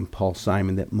song from Paul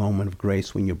Simon, that moment of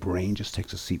grace when your brain just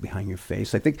takes a seat behind your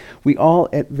face. I think we all,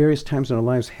 at various times in our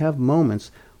lives, have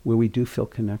moments where we do feel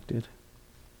connected.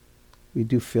 We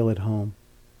do feel at home.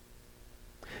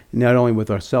 Not only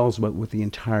with ourselves, but with the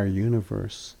entire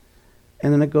universe.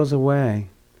 And then it goes away.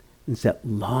 It's that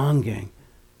longing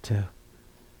to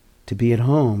be at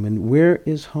home. And where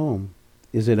is home?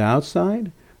 Is it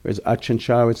outside? Or as Ajahn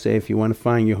Chah would say, if you want to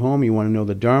find your home, you want to know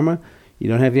the Dharma, you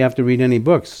don't have to read any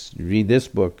books. Read this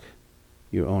book,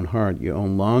 your own heart, your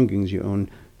own longings, your own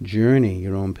journey,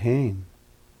 your own pain.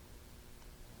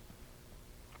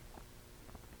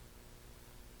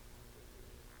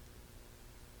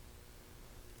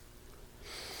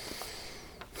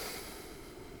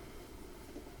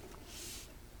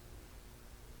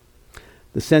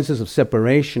 The senses of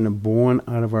separation are born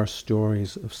out of our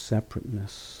stories of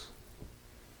separateness.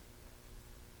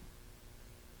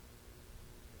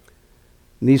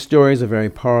 And these stories are very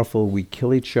powerful. We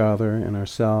kill each other and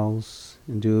ourselves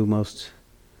and do most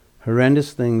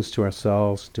horrendous things to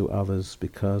ourselves, to others,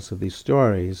 because of these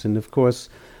stories. And of course,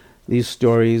 these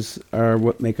stories are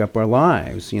what make up our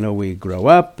lives. We grow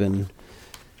up and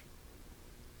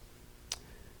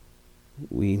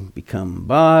we become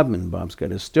Bob, and Bob's got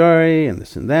his story, and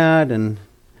this and that, and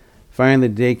finally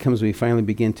the day comes we finally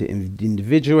begin to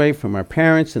individuate from our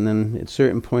parents, and then at a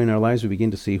certain point in our lives we begin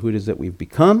to see who it is that we've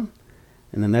become,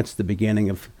 and then that's the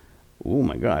beginning of, oh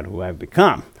my God, who I've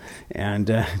become, and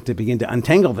to begin to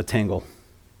untangle the tangle.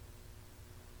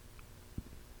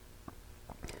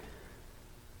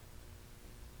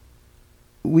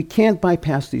 We can't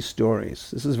bypass these stories.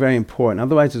 This is very important.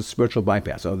 Otherwise it's a spiritual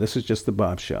bypass. Oh, this is just the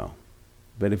Bob show.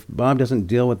 But if Bob doesn't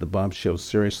deal with the Bob show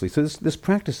seriously, so this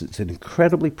practice, it's an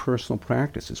incredibly personal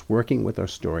practice. It's working with our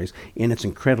stories, and it's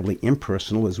incredibly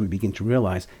impersonal as we begin to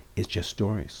realize it's just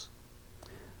stories.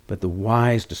 But the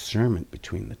wise discernment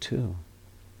between the two.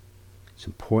 It's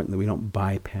important that we don't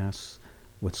bypass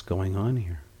what's going on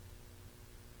here.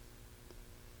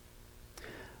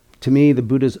 To me, the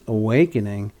Buddha's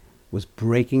awakening was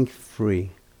breaking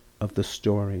free of the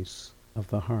stories of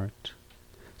the heart.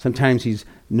 Sometimes he's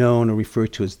known or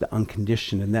referred to as the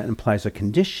unconditioned, and that implies a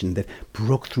condition that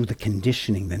broke through the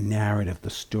conditioning, the narrative,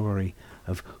 the story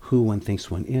of who one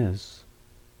thinks one is.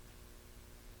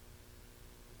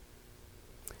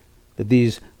 That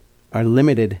these are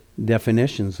limited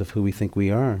definitions of who we think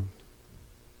we are.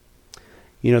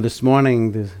 This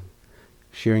morning,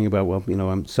 sharing about,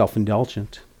 I'm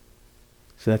self-indulgent.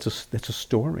 So that's a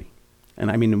story. And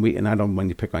I mean, and I don't want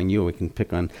to pick on you. We can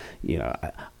pick on,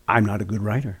 I'm not a good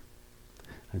writer.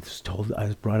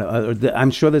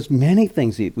 I'm sure there's many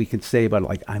things that we could say about it,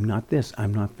 like, I'm not this,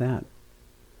 I'm not that.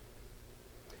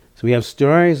 So we have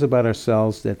stories about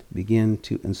ourselves that begin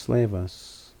to enslave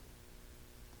us.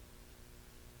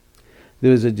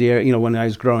 There was a dear, when I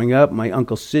was growing up, my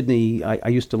Uncle Sidney, I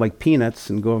used to like peanuts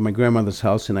and go over to my grandmother's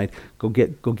house, and I'd go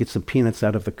get some peanuts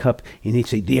out of the cup, and he'd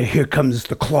say, "Dear, here comes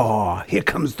the claw, here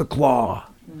comes the claw."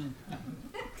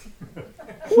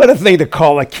 What a thing to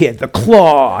call a kid, the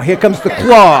claw, here comes the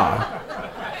claw.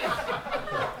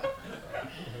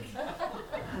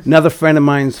 Another friend of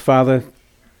mine's father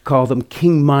called him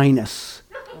King Minos.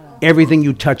 Everything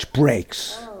you touch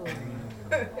breaks.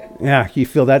 Yeah, you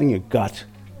feel that in your gut.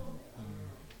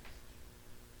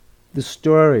 The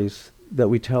stories that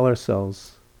we tell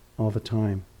ourselves all the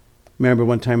time. Remember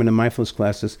one time in a mindfulness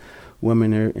class, this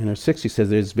woman in her 60s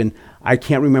says, I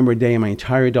can't remember a day in my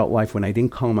entire adult life when I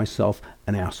didn't call myself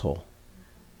an asshole.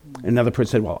 Another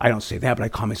person said, well, I don't say that, but I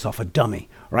call myself a dummy,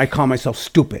 or I call myself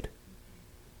stupid.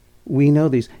 We know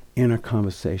these inner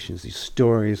conversations, these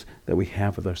stories that we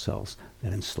have with ourselves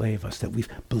that enslave us, that we've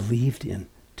believed in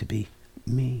to be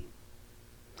me.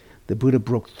 The Buddha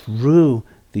broke through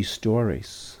these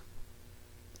stories,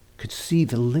 could see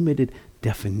the limited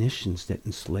definitions that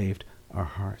enslaved our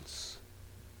hearts.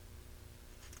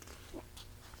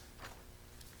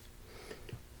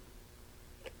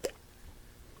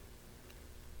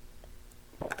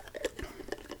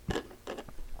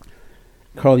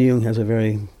 Carl Jung has a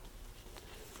very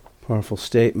powerful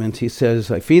statement. He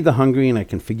says, I feed the hungry and I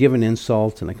can forgive an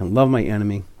insult and I can love my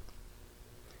enemy,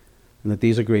 and that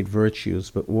these are great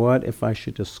virtues. But what if I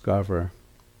should discover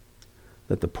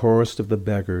that the poorest of the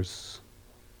beggars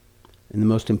and the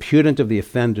most impudent of the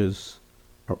offenders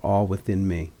are all within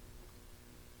me,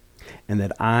 and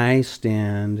that I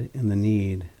stand in the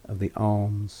need of the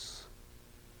alms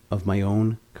of my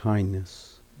own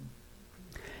kindness,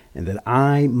 and that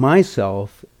I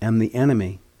myself am the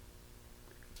enemy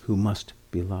who must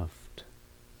be loved.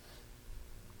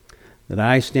 That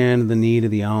I stand in the need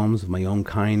of the alms of my own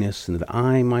kindness, and that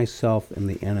I myself am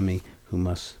the enemy who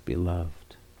must be loved.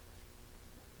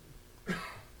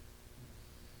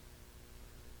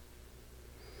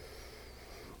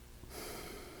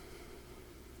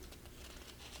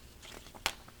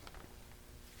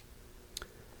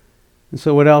 And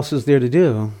so what else is there to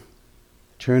do?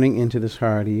 Turning into this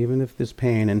heart, even if there's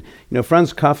pain. And,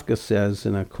 Franz Kafka says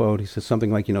in a quote, he says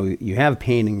something like, you have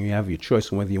pain and you have your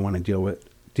choice on whether you want to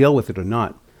deal with it or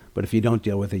not. But if you don't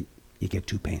deal with it, you get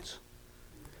two pains.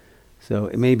 So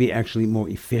it may be actually more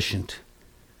efficient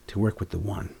to work with the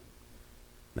one.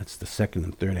 That's the second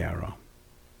and third arrow.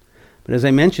 But as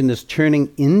I mentioned, this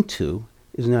turning into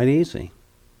is not easy.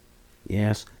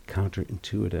 Yes,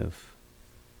 counterintuitive.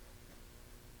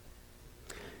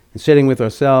 And sitting with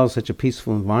ourselves, such a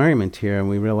peaceful environment here, and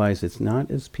we realize it's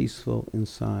not as peaceful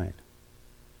inside.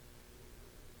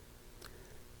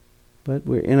 But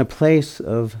we're in a place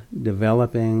of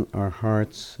developing our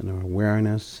hearts and our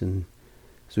awareness, and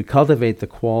as we cultivate the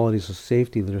qualities of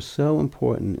safety that are so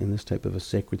important in this type of a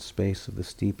sacred space of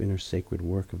this deep inner sacred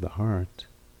work of the heart,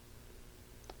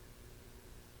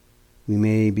 we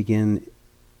may begin,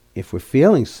 if we're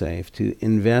feeling safe, to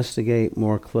investigate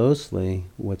more closely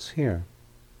what's here.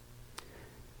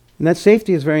 And that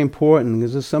safety is very important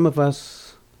because some of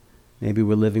us, maybe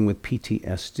we're living with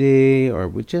PTSD, or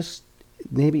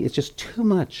maybe it's just too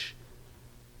much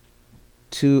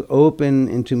to open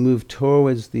and to move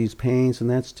towards these pains, and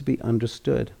that's to be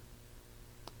understood.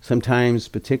 Sometimes,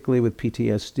 particularly with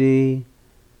PTSD,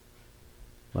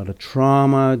 a lot of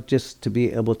trauma, just to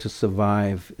be able to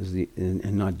survive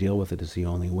and not deal with it is the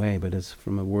only way. But as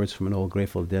from the words from an old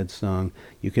Grateful Dead song,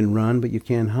 you can run, but you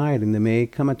can't hide. And there may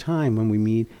come a time when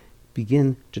we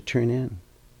begin to turn in.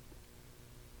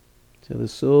 So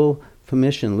there's sole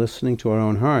permission, listening to our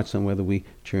own hearts on whether we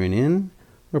turn in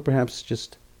or perhaps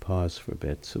just pause for a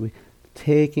bit. So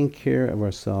taking care of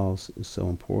ourselves is so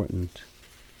important.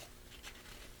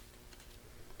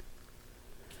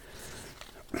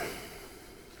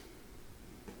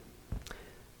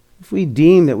 If we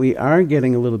deem that we are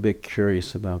getting a little bit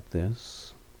curious about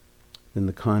this in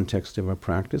the context of our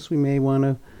practice, we may want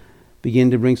to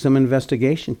begin to bring some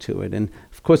investigation to it. And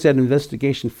of course that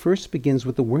investigation first begins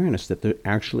with awareness that there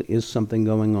actually is something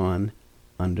going on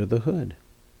under the hood.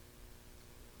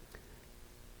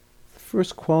 The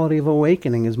first quality of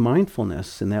awakening is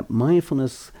mindfulness, and that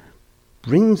mindfulness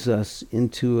brings us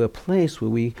into a place where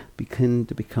we begin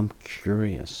to become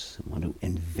curious and want to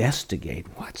investigate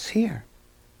what's here.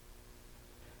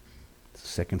 It's the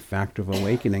second factor of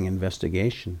awakening,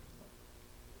 investigation.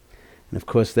 And of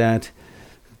course that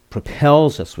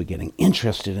propels us. We're getting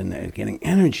interested in it, getting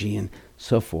energy and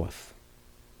so forth.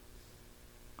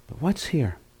 But what's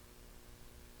here?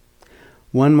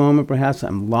 One moment perhaps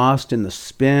I'm lost in the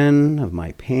spin of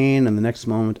my pain, and the next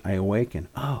moment I awaken.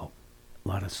 Oh, a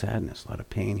lot of sadness, a lot of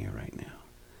pain here right now.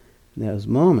 In those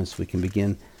moments we can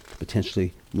begin to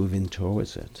potentially move in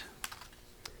towards it.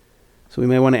 So we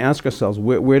may want to ask ourselves,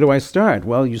 where do I start?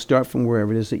 Well, you start from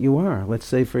wherever it is that you are. Let's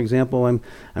say, for example, I'm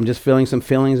just feeling some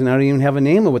feelings and I don't even have a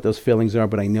name of what those feelings are,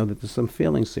 but I know that there's some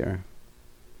feelings there.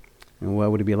 And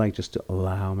what would it be like just to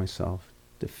allow myself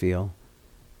to feel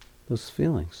those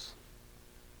feelings?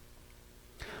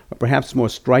 Or perhaps more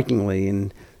strikingly,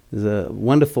 and there's a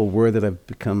wonderful word that I've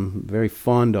become very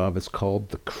fond of, it's called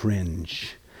the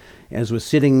cringe. As we're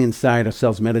sitting inside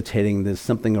ourselves meditating, there's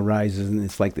something arises and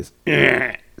it's like this,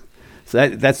 So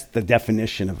that's the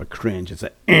definition of a cringe.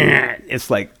 It's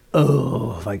like,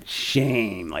 oh, like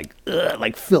shame,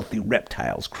 like filthy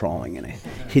reptiles crawling in a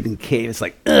hidden cave. It's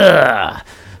like, ugh,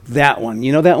 that one.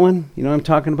 You know that one? You know what I'm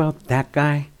talking about? That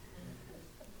guy?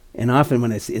 And often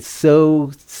when it's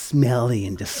so smelly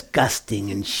and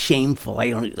disgusting and shameful,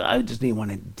 I just didn't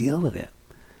want to deal with it.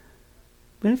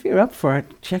 But if you're up for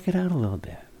it, check it out a little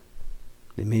bit.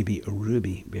 There may be a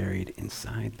ruby buried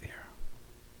inside there.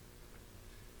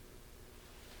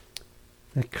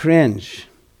 The cringe,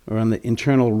 or on the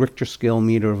internal Richter scale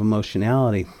meter of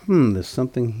emotionality, there's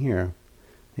something here.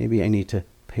 Maybe I need to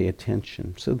pay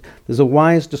attention. So there's a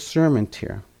wise discernment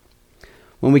here.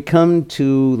 When we come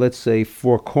to, let's say,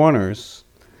 four corners,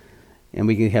 and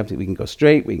we can go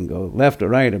straight, we can go left or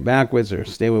right or backwards or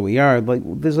stay where we are,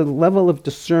 there's a level of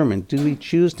discernment. Do we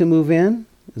choose to move in?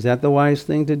 Is that the wise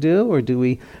thing to do? Or do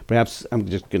we, perhaps I'm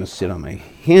just going to sit on my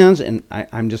hands and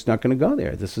I'm just not going to go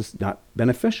there. This is not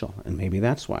beneficial. And maybe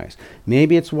that's wise.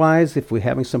 Maybe it's wise if we're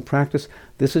having some practice.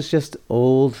 This is just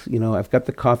old, I've got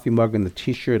the coffee mug and the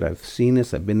t-shirt. I've seen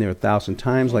this. I've been there 1,000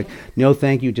 times. Like, no,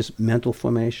 thank you, just mental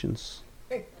formations.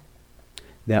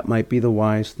 That might be the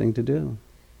wise thing to do.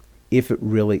 If it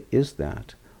really is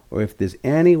that. Or if there's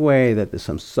any way that there's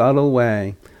some subtle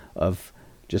way of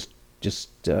just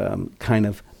kind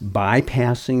of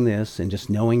bypassing this and just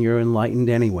knowing you're enlightened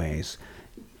anyways,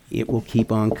 it will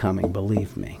keep on coming,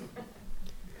 believe me.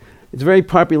 It's very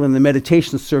popular in the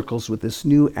meditation circles with this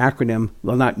new acronym,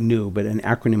 well, not new, but an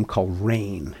acronym called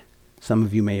RAIN. Some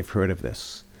of you may have heard of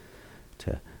this.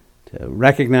 To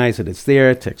recognize that it's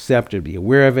there, to accept it, to be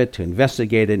aware of it, to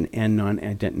investigate it, and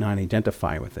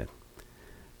non-identify with it.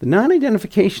 The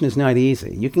non-identification is not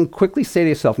easy. You can quickly say to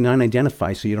yourself,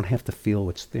 non-identify, so you don't have to feel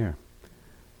what's there.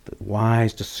 The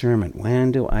wise discernment.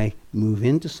 When do I move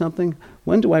into something?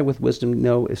 When do I, with wisdom,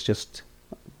 know it's just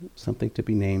something to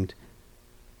be named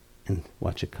and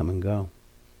watch it come and go?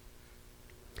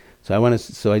 So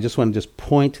I just want to just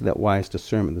point to that wise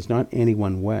discernment. There's not any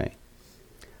one way.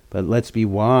 But let's be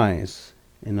wise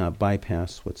and not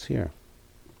bypass what's here.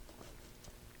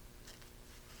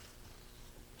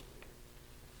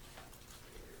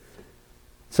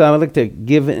 So I would like to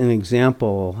give an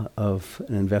example of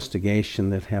an investigation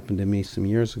that happened to me some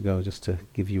years ago, just to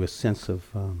give you a sense of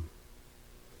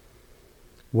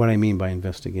what I mean by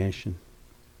investigation.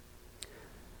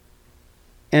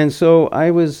 And so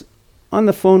I was on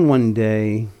the phone one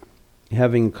day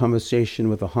having a conversation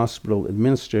with a hospital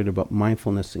administrator about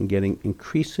mindfulness and getting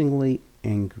increasingly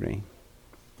angry.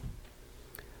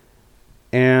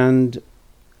 And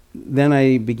then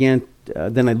I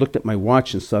looked at my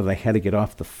watch and saw that I had to get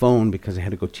off the phone because I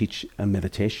had to go teach a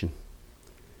meditation.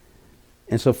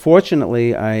 And so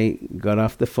fortunately, I got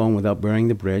off the phone without burning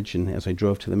the bridge, and as I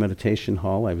drove to the meditation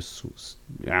hall, I get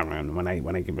into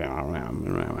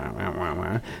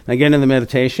the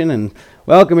meditation, and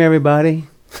welcome everybody.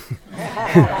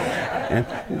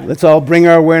 And let's all bring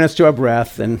our awareness to our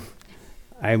breath. And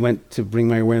I went to bring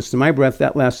my awareness to my breath.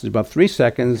 That lasted about 3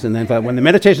 seconds. And then thought, when the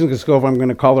meditation gets over, I'm going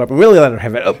to call her up and really let her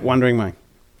have it. Wandering mind.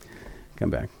 Come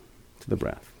back to the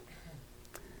breath.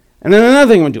 And then another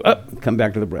thing I would do. Come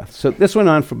back to the breath. So this went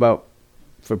on for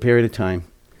a period of time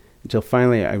until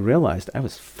finally I realized I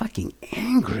was fucking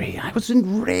angry. I was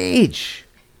in rage.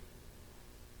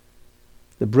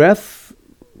 The breath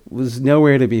was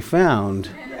nowhere to be found.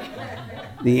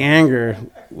 The anger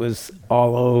was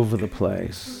all over the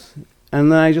place.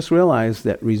 And then I just realized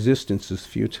that resistance is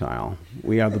futile.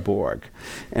 We are the Borg.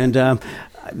 And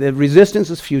the resistance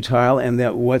is futile, and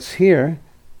that what's here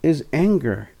is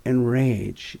anger and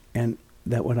rage. And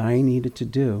that what I needed to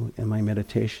do in my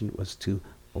meditation was to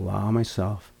allow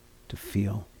myself to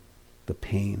feel the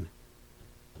pain,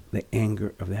 the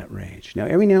anger of that rage. Now,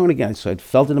 every now and again, so I'd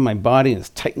felt it in my body, and this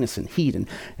tightness and heat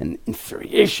and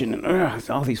infuriation and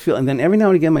all these feelings. And then every now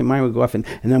and again, my mind would go off, and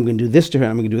then I'm going to do this to her,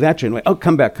 and I'm going to do that to her. And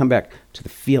come back to the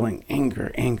feeling,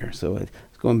 anger. So it's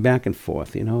going back and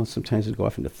forth, Sometimes it'd go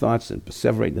off into thoughts and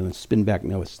perseverate, and then spin back.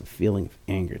 No, it's the feeling of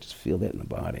anger. Just feel that in the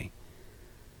body.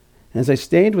 And as I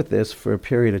stayed with this for a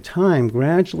period of time,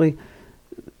 gradually,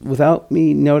 without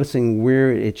me noticing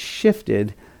where it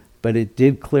shifted, but it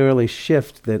did clearly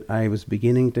shift, that I was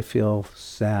beginning to feel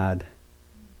sad,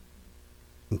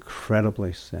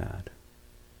 incredibly sad.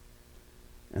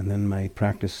 And then my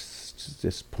practice, to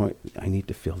this point, I need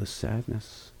to feel this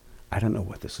sadness. I don't know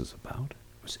what this is about.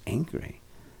 I was angry.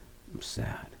 I'm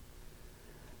sad.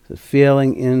 So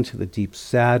feeling into the deep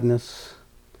sadness.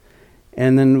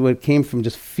 And then what came from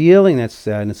just feeling that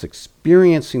sadness,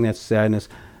 experiencing that sadness,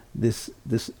 this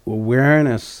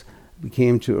awareness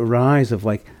became to arise of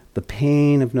like the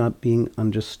pain of not being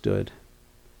understood,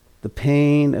 the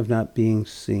pain of not being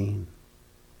seen.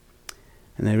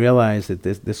 And I realized that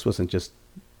this wasn't just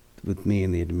with me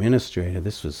and the administrator,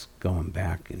 this was going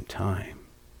back in time,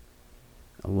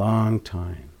 a long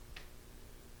time.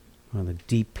 One of the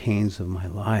deep pains of my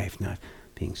life, not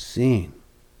being seen,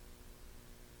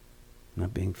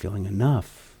 not feeling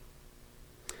enough.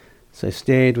 So I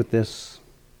stayed with this.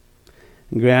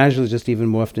 And gradually just even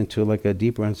morphed into like a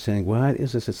deeper understanding. What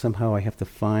is this that somehow I have to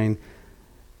find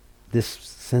this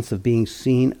sense of being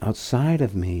seen outside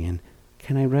of me? And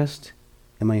can I rest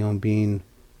in my own being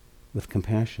with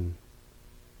compassion?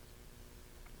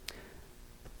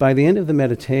 By the end of the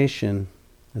meditation,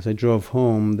 as I drove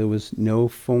home, there was no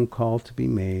phone call to be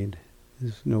made.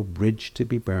 There's no bridge to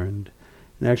be burned.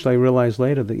 And actually I realized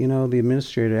later that, the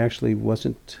administrator actually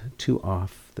wasn't too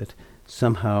off, that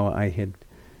somehow I had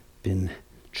been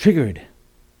triggered.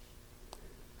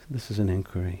 So this is an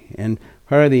inquiry. And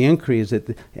part of the inquiry is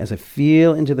that as I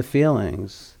feel into the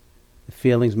feelings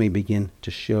may begin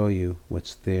to show you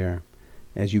what's there.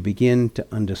 As you begin to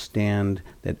understand,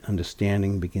 that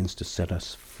understanding begins to set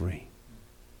us free.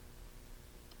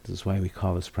 This is why we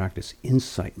call this practice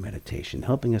insight meditation,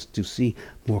 helping us to see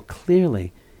more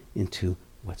clearly into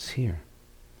what's here.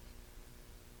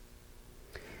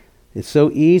 It's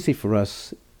so easy for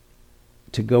us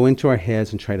to go into our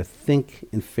heads and try to think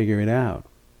and figure it out.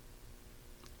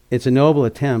 It's a noble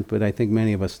attempt, but I think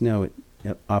many of us know it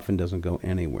often doesn't go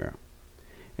anywhere.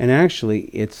 And actually,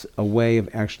 it's a way of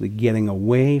actually getting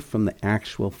away from the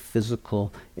actual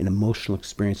physical and emotional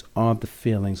experience of the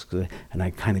feelings, and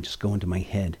I kind of just go into my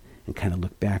head and kind of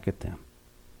look back at them.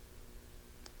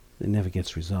 It never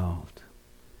gets resolved.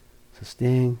 So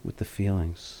staying with the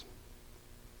feelings.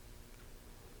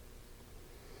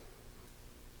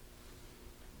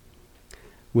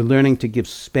 We're learning to give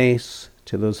space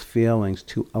to those feelings,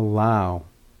 to allow.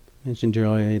 I mentioned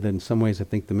earlier that in some ways I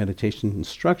think the meditation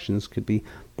instructions could be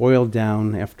boiled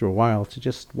down after a while to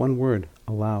just one word,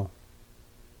 allow.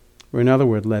 Or another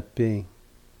word, let be.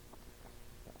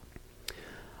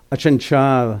 Ajahn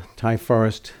Chah, Thai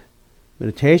forest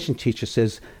meditation teacher,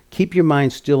 says, keep your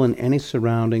mind still in any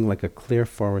surrounding like a clear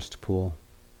forest pool.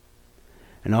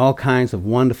 And all kinds of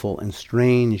wonderful and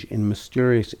strange and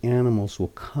mysterious animals will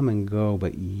come and go,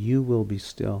 but you will be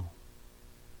still.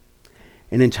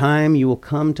 And in time you will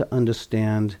come to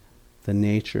understand the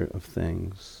nature of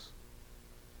things.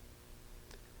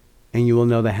 And you will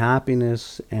know the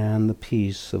happiness and the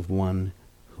peace of one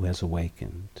who has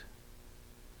awakened.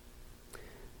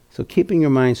 So keeping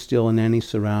your mind still in any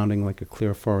surrounding like a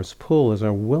clear forest pool is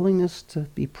our willingness to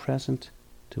be present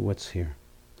to what's here.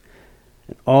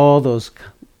 And all those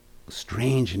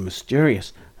strange and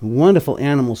mysterious and wonderful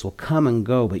animals will come and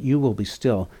go, but you will be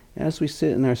still. As we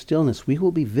sit in our stillness, we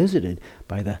will be visited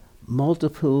by the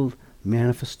multiple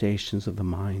manifestations of the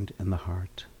mind and the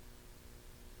heart.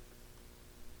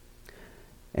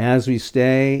 As we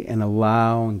stay and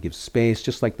allow and give space,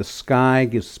 just like the sky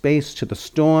gives space to the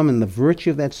storm, and the virtue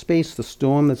of that space, the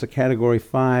storm that's a category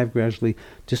 5 gradually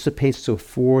dissipates to a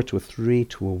 4, to a 3,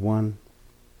 to a 1.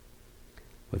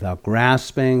 Without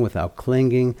grasping, without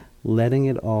clinging, letting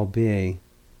it all be,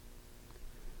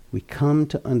 we come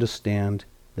to understand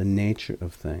the nature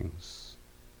of things.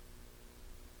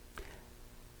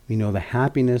 We know the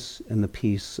happiness and the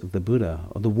peace of the Buddha,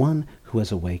 or the one who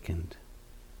has awakened.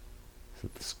 So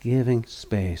this giving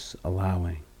space,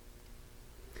 allowing.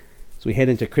 As we head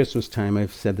into Christmas time,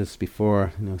 I've said this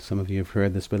before, some of you have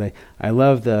heard this, but I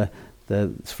love the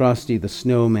Frosty the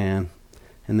Snowman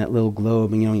and that little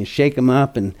globe, and you shake him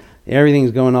up and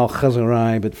everything's going all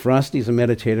chazarai, but Frosty's a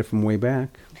meditator from way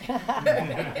back.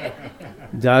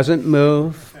 Doesn't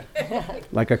move,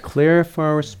 like a clear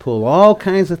forest pool. All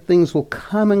kinds of things will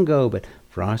come and go, but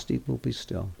Frosty will be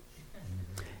still.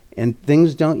 And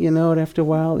things, don't you know it, after a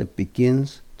while, it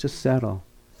begins to settle.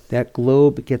 That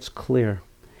globe gets clear.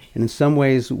 And in some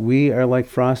ways, we are like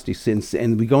Frosty,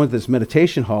 and we go into this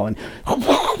meditation hall, and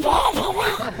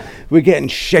we're getting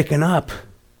shaken up.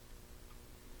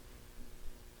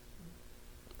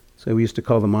 So we used to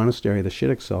call the monastery the shit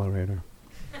accelerator.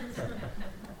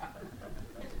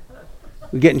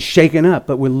 We're getting shaken up,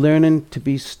 but we're learning to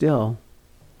be still,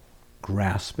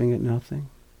 grasping at nothing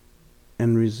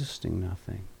and resisting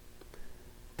nothing.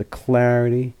 The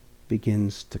clarity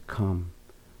begins to come.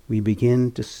 We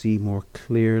begin to see more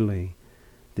clearly.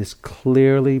 This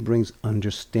clearly brings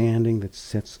understanding that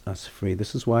sets us free.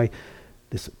 This is why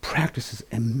this practice is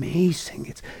amazing.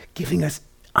 It's giving us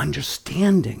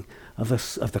understanding of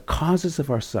the causes of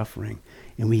our suffering,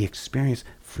 and we experience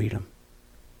freedom.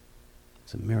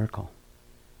 It's a miracle.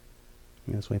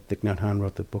 And that's why Thich Nhat Hanh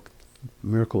wrote the book,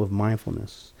 Miracle of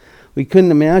Mindfulness. We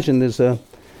couldn't imagine. There's a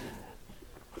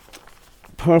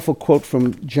powerful quote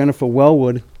from Jennifer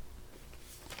Wellwood,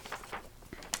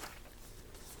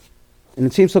 and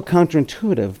it seems so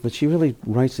counterintuitive, but she really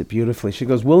writes it beautifully. She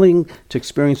goes, "Willing to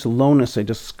experience aloneness, I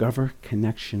discover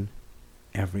connection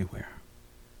everywhere.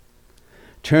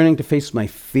 Turning to face my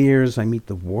fears, I meet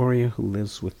the warrior who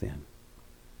lives within.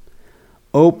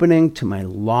 Opening to my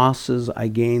losses, I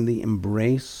gain the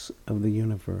embrace of the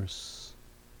universe.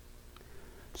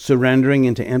 Surrendering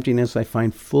into emptiness, I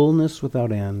find fullness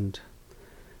without end.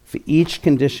 For each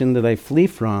condition that I flee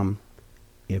from,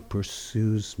 it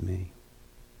pursues me.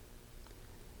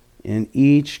 And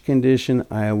each condition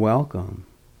I welcome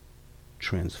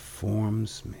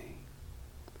transforms me.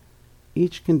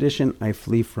 Each condition I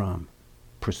flee from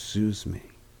pursues me.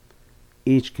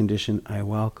 Each condition I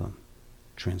welcome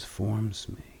transforms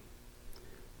me."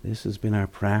 This has been our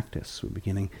practice. We're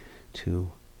beginning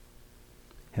to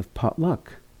have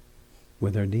potluck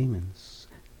with our demons,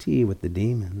 tea with the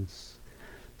demons.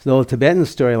 It's the old Tibetan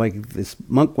story, like this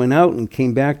monk went out and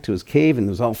came back to his cave, and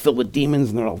it was all filled with demons,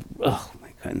 and they're all, oh my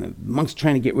God, and the monk's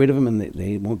trying to get rid of them, and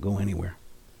they won't go anywhere.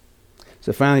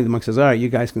 So finally the monk says, "All right, you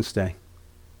guys can stay."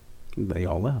 And they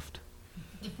all left.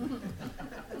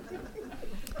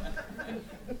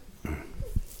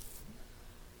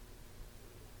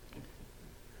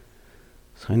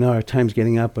 So I know our time's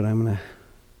getting up, but I'm going to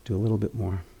do a little bit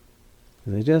more.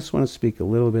 And I just want to speak a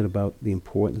little bit about the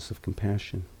importance of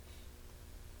compassion.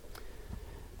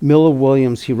 Miller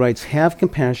Williams, he writes, "Have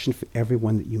compassion for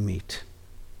everyone that you meet,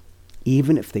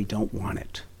 even if they don't want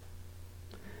it.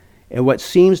 And what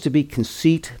seems to be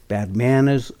conceit, bad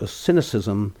manners, or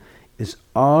cynicism is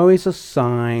always a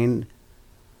sign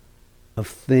of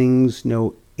things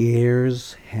no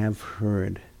ears have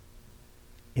heard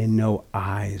and no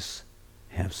eyes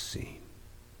have seen.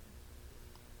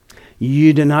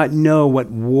 You do not know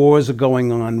what wars are going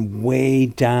on way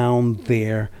down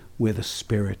there where the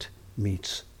spirit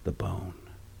meets the bone."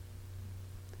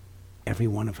 Every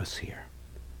one of us here,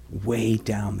 way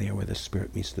down there where the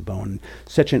spirit meets the bone.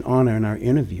 Such an honor in our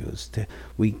interviews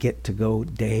we get to go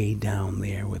day down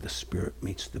there where the spirit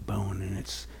meets the bone, and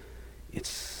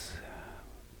it's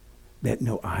that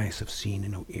no eyes have seen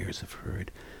and no ears have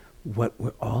heard. What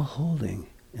we're all holding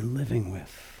and living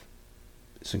with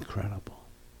is incredible.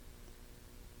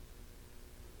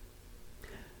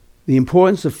 The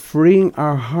importance of freeing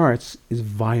our hearts is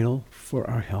vital for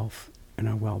our health and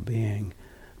our well-being.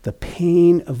 The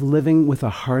pain of living with a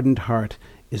hardened heart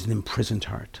is an imprisoned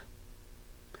heart.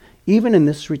 Even in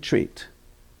this retreat,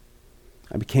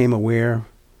 I became aware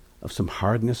of some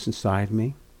hardness inside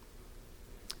me.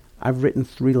 I've written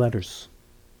 3 letters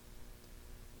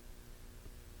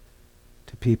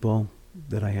to people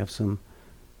that I have some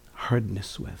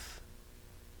hardness with,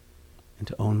 and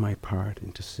to own my part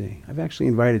and to see. I've actually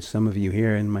invited some of you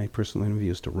here in my personal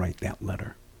interviews to write that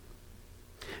letter.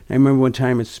 I remember one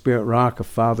time at Spirit Rock, a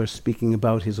father speaking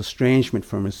about his estrangement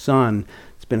from his son.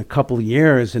 It's been a couple of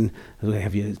years, and I was like,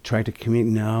 "Have you tried to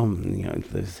communicate?" "No."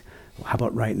 Well, how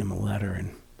about writing him a letter?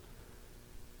 And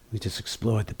we just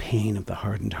explored the pain of the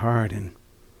hardened heart, and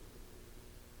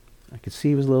I could see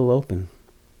he was a little open.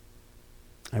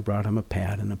 I brought him a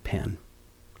pad and a pen.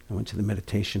 I went to the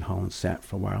meditation hall and sat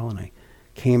for a while, and I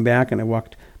came back and I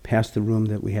walked past the room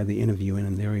that we had the interview in,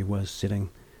 and there he was sitting,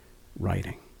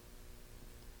 writing.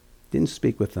 Didn't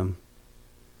speak with them,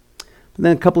 But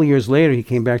then a couple of years later, he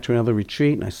came back to another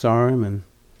retreat, and I saw him and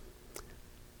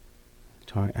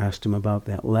asked him about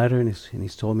that letter, and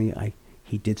he's told me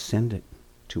he did send it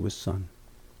to his son.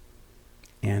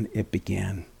 And it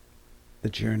began the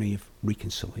journey of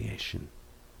reconciliation.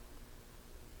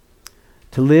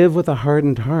 To live with a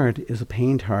hardened heart is a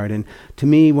pained heart. And to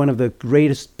me, one of the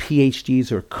greatest PhDs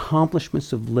or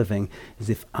accomplishments of living is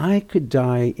if I could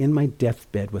die in my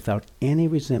deathbed without any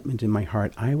resentment in my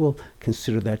heart, I will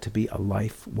consider that to be a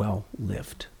life well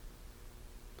lived.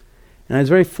 And I was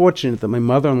very fortunate that my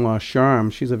mother-in-law,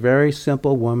 Sharm, she's a very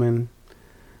simple woman,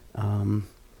 not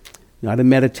a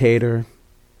meditator.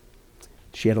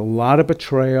 She had a lot of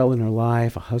betrayal in her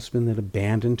life, a husband that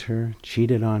abandoned her,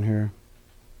 cheated on her.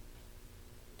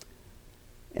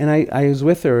 And I was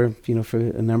with her, for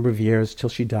a number of years till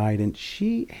she died, and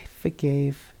she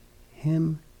forgave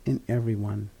him and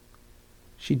everyone.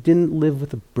 She didn't live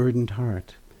with a burdened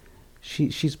heart.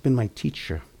 She's been my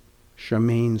teacher.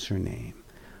 Charmaine's her name.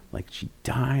 Like, she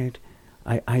died.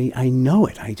 I know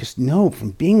it. I just know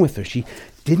from being with her. She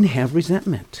didn't have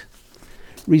resentment.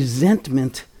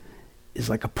 Resentment is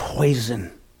like a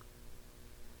poison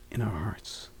in our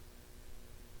hearts.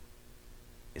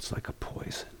 It's like a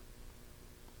poison.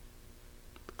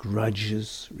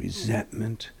 Grudges,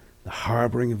 resentment, the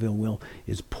harboring of ill will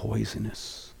is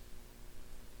poisonous.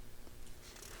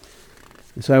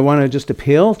 And so I want to just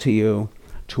appeal to you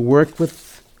to work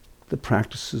with the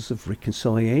practices of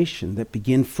reconciliation that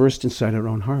begin first inside our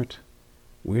own heart.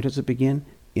 Where does it begin?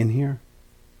 In here.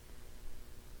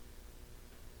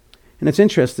 And it's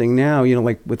interesting now,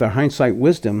 like with our hindsight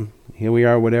wisdom, here we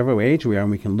are, whatever age we are,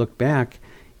 and we can look back.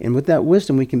 And with that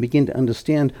wisdom, we can begin to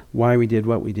understand why we did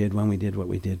what we did, when we did what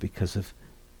we did, because of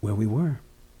where we were.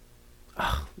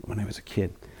 When I was a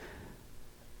kid.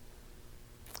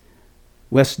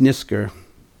 Wes Nisker,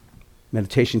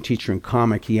 meditation teacher and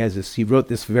comic, he wrote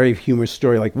this very humorous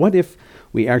story, like, what if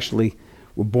we actually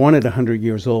were born at 100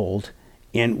 years old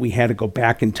and we had to go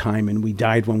back in time and we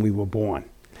died when we were born?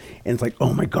 And it's like,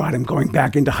 oh my God, I'm going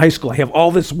back into high school. I have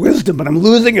all this wisdom, but I'm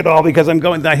losing it all because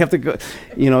I have to go.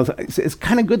 It's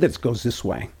kind of good that it goes this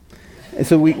way. And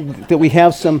so we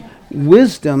have some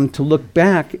wisdom to look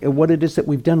back at what it is that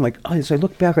we've done. Like, as I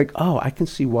look back, I can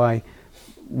see what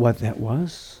that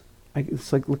was.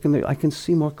 It's like I can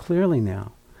see more clearly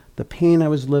now. The pain I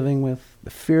was living with, the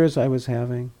fears I was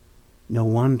having. No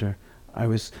wonder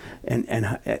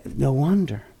no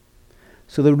wonder.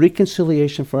 So the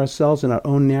reconciliation for ourselves and our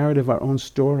own narrative, our own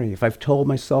story. If I've told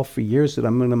myself for years that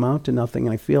I'm going to amount to nothing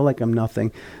and I feel like I'm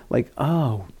nothing,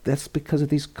 that's because of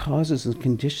these causes and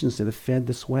conditions that have fed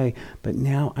this way. But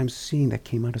now I'm seeing that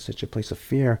came out of such a place of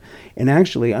fear. And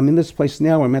actually, I'm in this place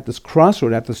now where I'm at this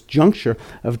crossroad, at this juncture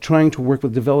of trying to work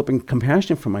with developing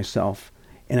compassion for myself.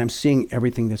 And I'm seeing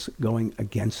everything that's going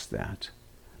against that.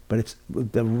 But it's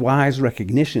the wise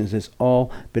recognition is it's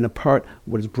all been a part of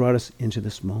what has brought us into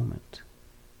this moment.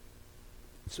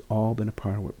 It's all been a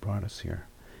part of what brought us here.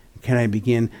 Can I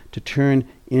begin to turn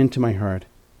into my heart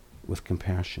with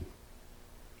compassion?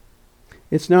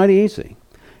 It's not easy.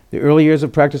 The early years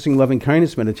of practicing loving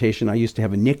kindness meditation, I used to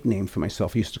have a nickname for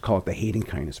myself. I used to call it the hating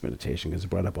kindness meditation because it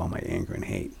brought up all my anger and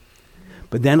hate.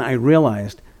 But then I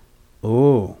realized,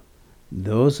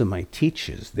 those are my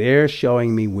teachers. They're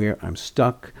showing me where I'm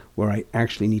stuck, where I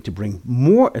actually need to bring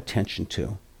more attention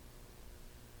to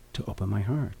open my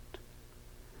heart.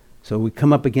 So we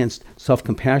come up against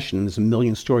self-compassion, and there's a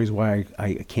million stories why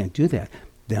I can't do that.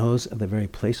 Those are the very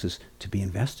places to be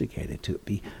investigated,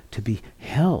 to be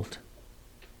held.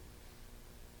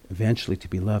 Eventually to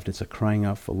be loved. It's a crying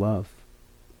out for love.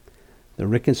 The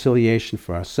reconciliation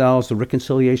for ourselves, the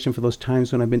reconciliation for those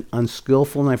times when I've been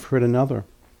unskillful and I've hurt another.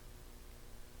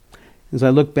 As I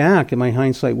look back at my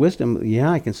hindsight wisdom,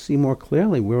 I can see more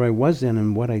clearly where I was then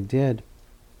and what I did.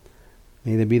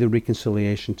 May there be the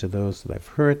reconciliation to those that I've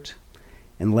hurt.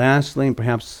 And lastly, and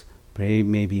perhaps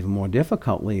maybe even more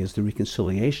difficultly, is the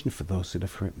reconciliation for those that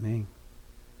have hurt me.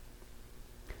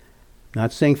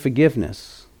 Not saying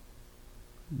forgiveness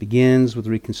begins with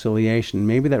reconciliation.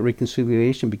 Maybe that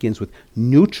reconciliation begins with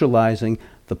neutralizing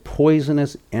the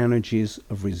poisonous energies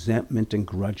of resentment and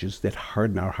grudges that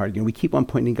harden our heart. We keep on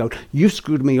pointing out, you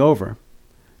screwed me over.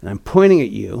 And I'm pointing at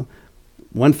you,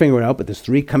 one finger out, but there's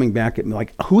three coming back at me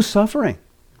like, who's suffering?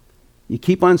 You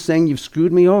keep on saying you've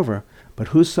screwed me over, but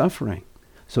who's suffering?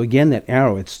 So again, that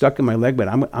arrow, it's stuck in my leg, but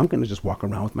I'm going to just walk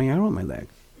around with my arrow in my leg.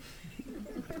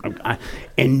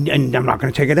 And I'm not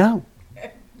going to take it out.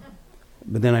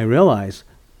 But then I realize,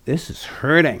 this is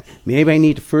hurting. Maybe I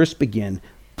need to first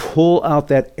pull out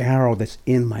that arrow that's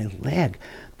in my leg.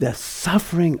 The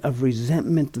suffering of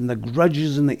resentment and the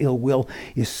grudges and the ill will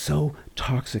is so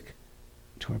toxic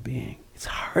to our being. It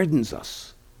hardens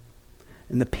us.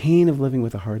 And the pain of living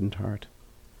with a hardened heart.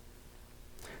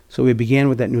 So we began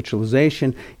with that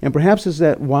neutralization, and perhaps it's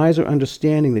that wiser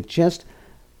understanding that just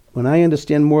when I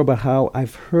understand more about how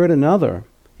I've hurt another,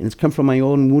 and it's come from my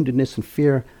own woundedness and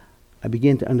fear, I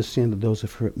begin to understand that those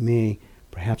who've hurt me,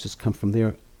 perhaps it's come from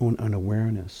their own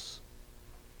unawareness.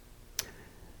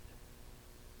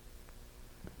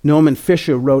 Norman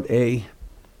Fisher wrote a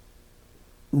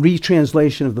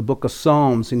retranslation of the book of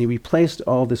Psalms, and he replaced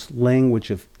all this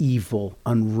language of evil,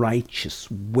 unrighteous,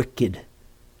 wicked,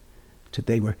 to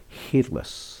they were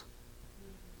heedless,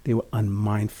 they were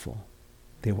unmindful,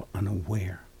 they were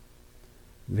unaware.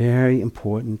 Very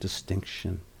important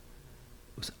distinction.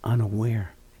 It was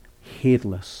unaware,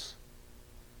 heedless.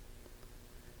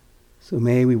 So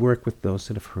may we work with those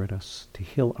that have hurt us to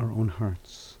heal our own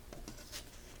hearts.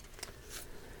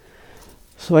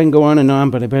 So I can go on,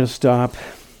 but I better stop.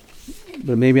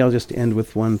 But maybe I'll just end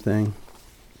with one thing.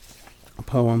 A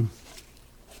poem.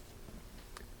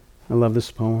 I love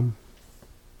this poem.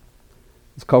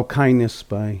 It's called Kindness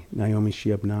by Naomi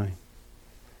Shihab Nye.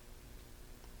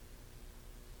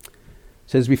 It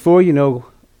says, before you know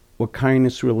what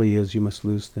kindness really is, you must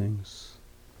lose things.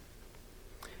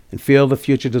 And feel the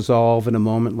future dissolve in a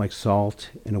moment like salt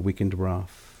in a weakened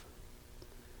broth.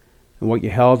 And what you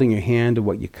held in your hand and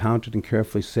what you counted and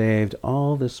carefully saved,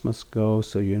 all this must go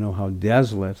so you know how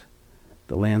desolate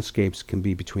the landscapes can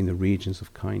be between the regions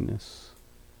of kindness.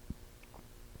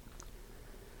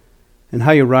 And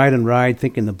how you ride and ride,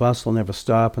 thinking the bus will never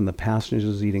stop and the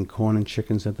passengers eating corn and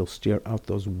chickens that they'll stare out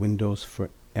those windows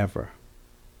forever.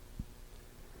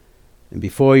 And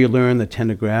before you learn the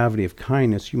tender gravity of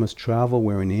kindness, you must travel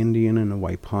where an Indian in a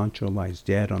white poncho lies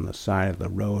dead on the side of the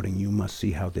road, and you must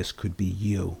see how this could be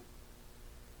you.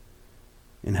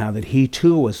 And how that he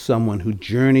too was someone who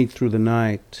journeyed through the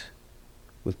night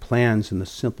with plans in the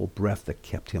simple breath that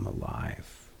kept him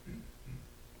alive.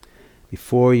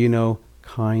 Before you know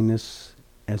kindness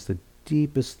as the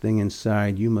deepest thing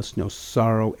inside, you must know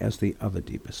sorrow as the other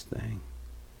deepest thing.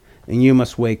 And you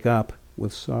must wake up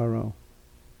with sorrow.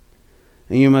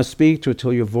 And you must speak to it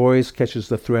till your voice catches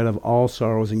the thread of all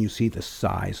sorrows and you see the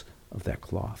size of that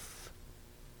cloth.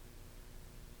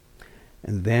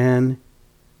 And then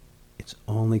it's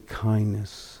only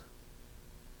kindness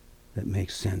that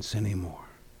makes sense anymore.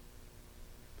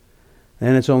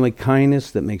 Then it's only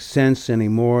kindness that makes sense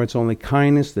anymore. It's only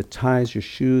kindness that ties your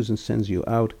shoes and sends you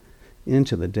out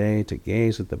into the day to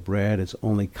gaze at the bread. It's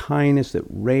only kindness that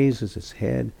raises its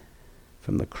head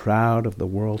from the crowd of the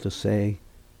world to say,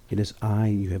 it is I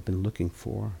you have been looking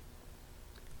for,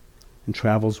 and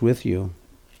travels with you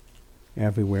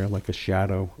everywhere like a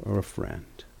shadow or a friend.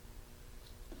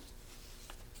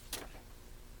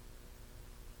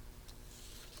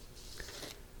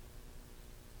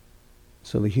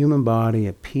 So the human body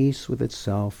at peace with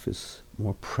itself is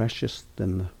more precious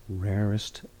than the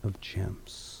rarest of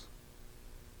gems.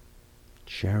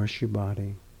 Cherish your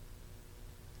body.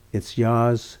 It's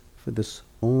yours for this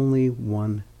only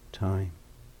one time.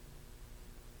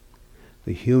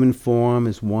 The human form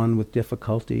is one with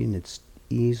difficulty, and it's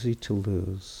easy to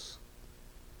lose.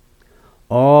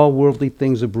 All worldly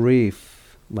things are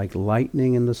brief, like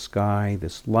lightning in the sky.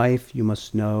 This life, you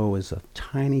must know, is a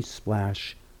tiny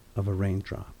splash of a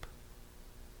raindrop.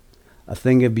 A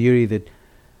thing of beauty that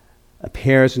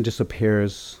appears and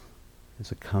disappears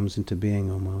as it comes into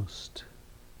being almost.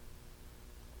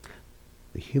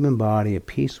 The human body at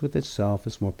peace with itself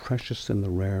is more precious than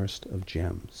the rarest of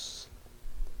gems.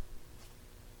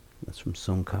 That's from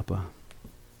Tsongkhapa.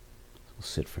 We'll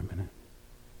sit for a minute.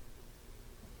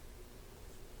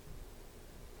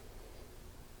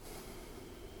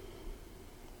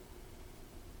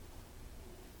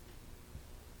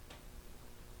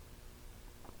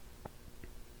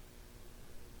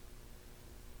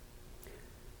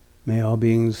 May all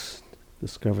beings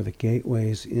discover the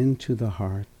gateways into the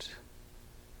heart,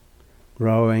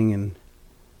 growing in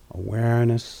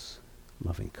awareness,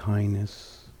 loving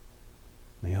kindness.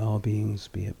 May all beings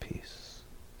be at peace.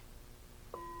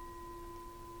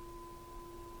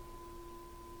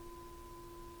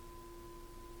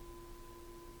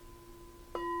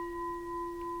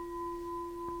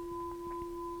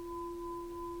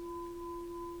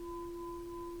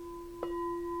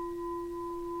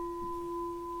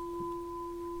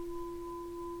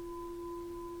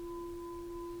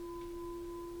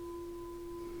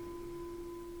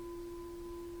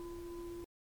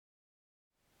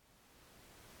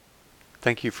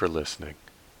 Thank you for listening.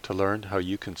 To learn how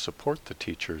you can support the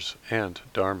teachers and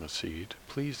Dharma Seed,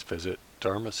 please visit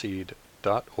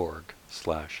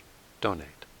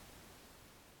dharmaseed.org/donate.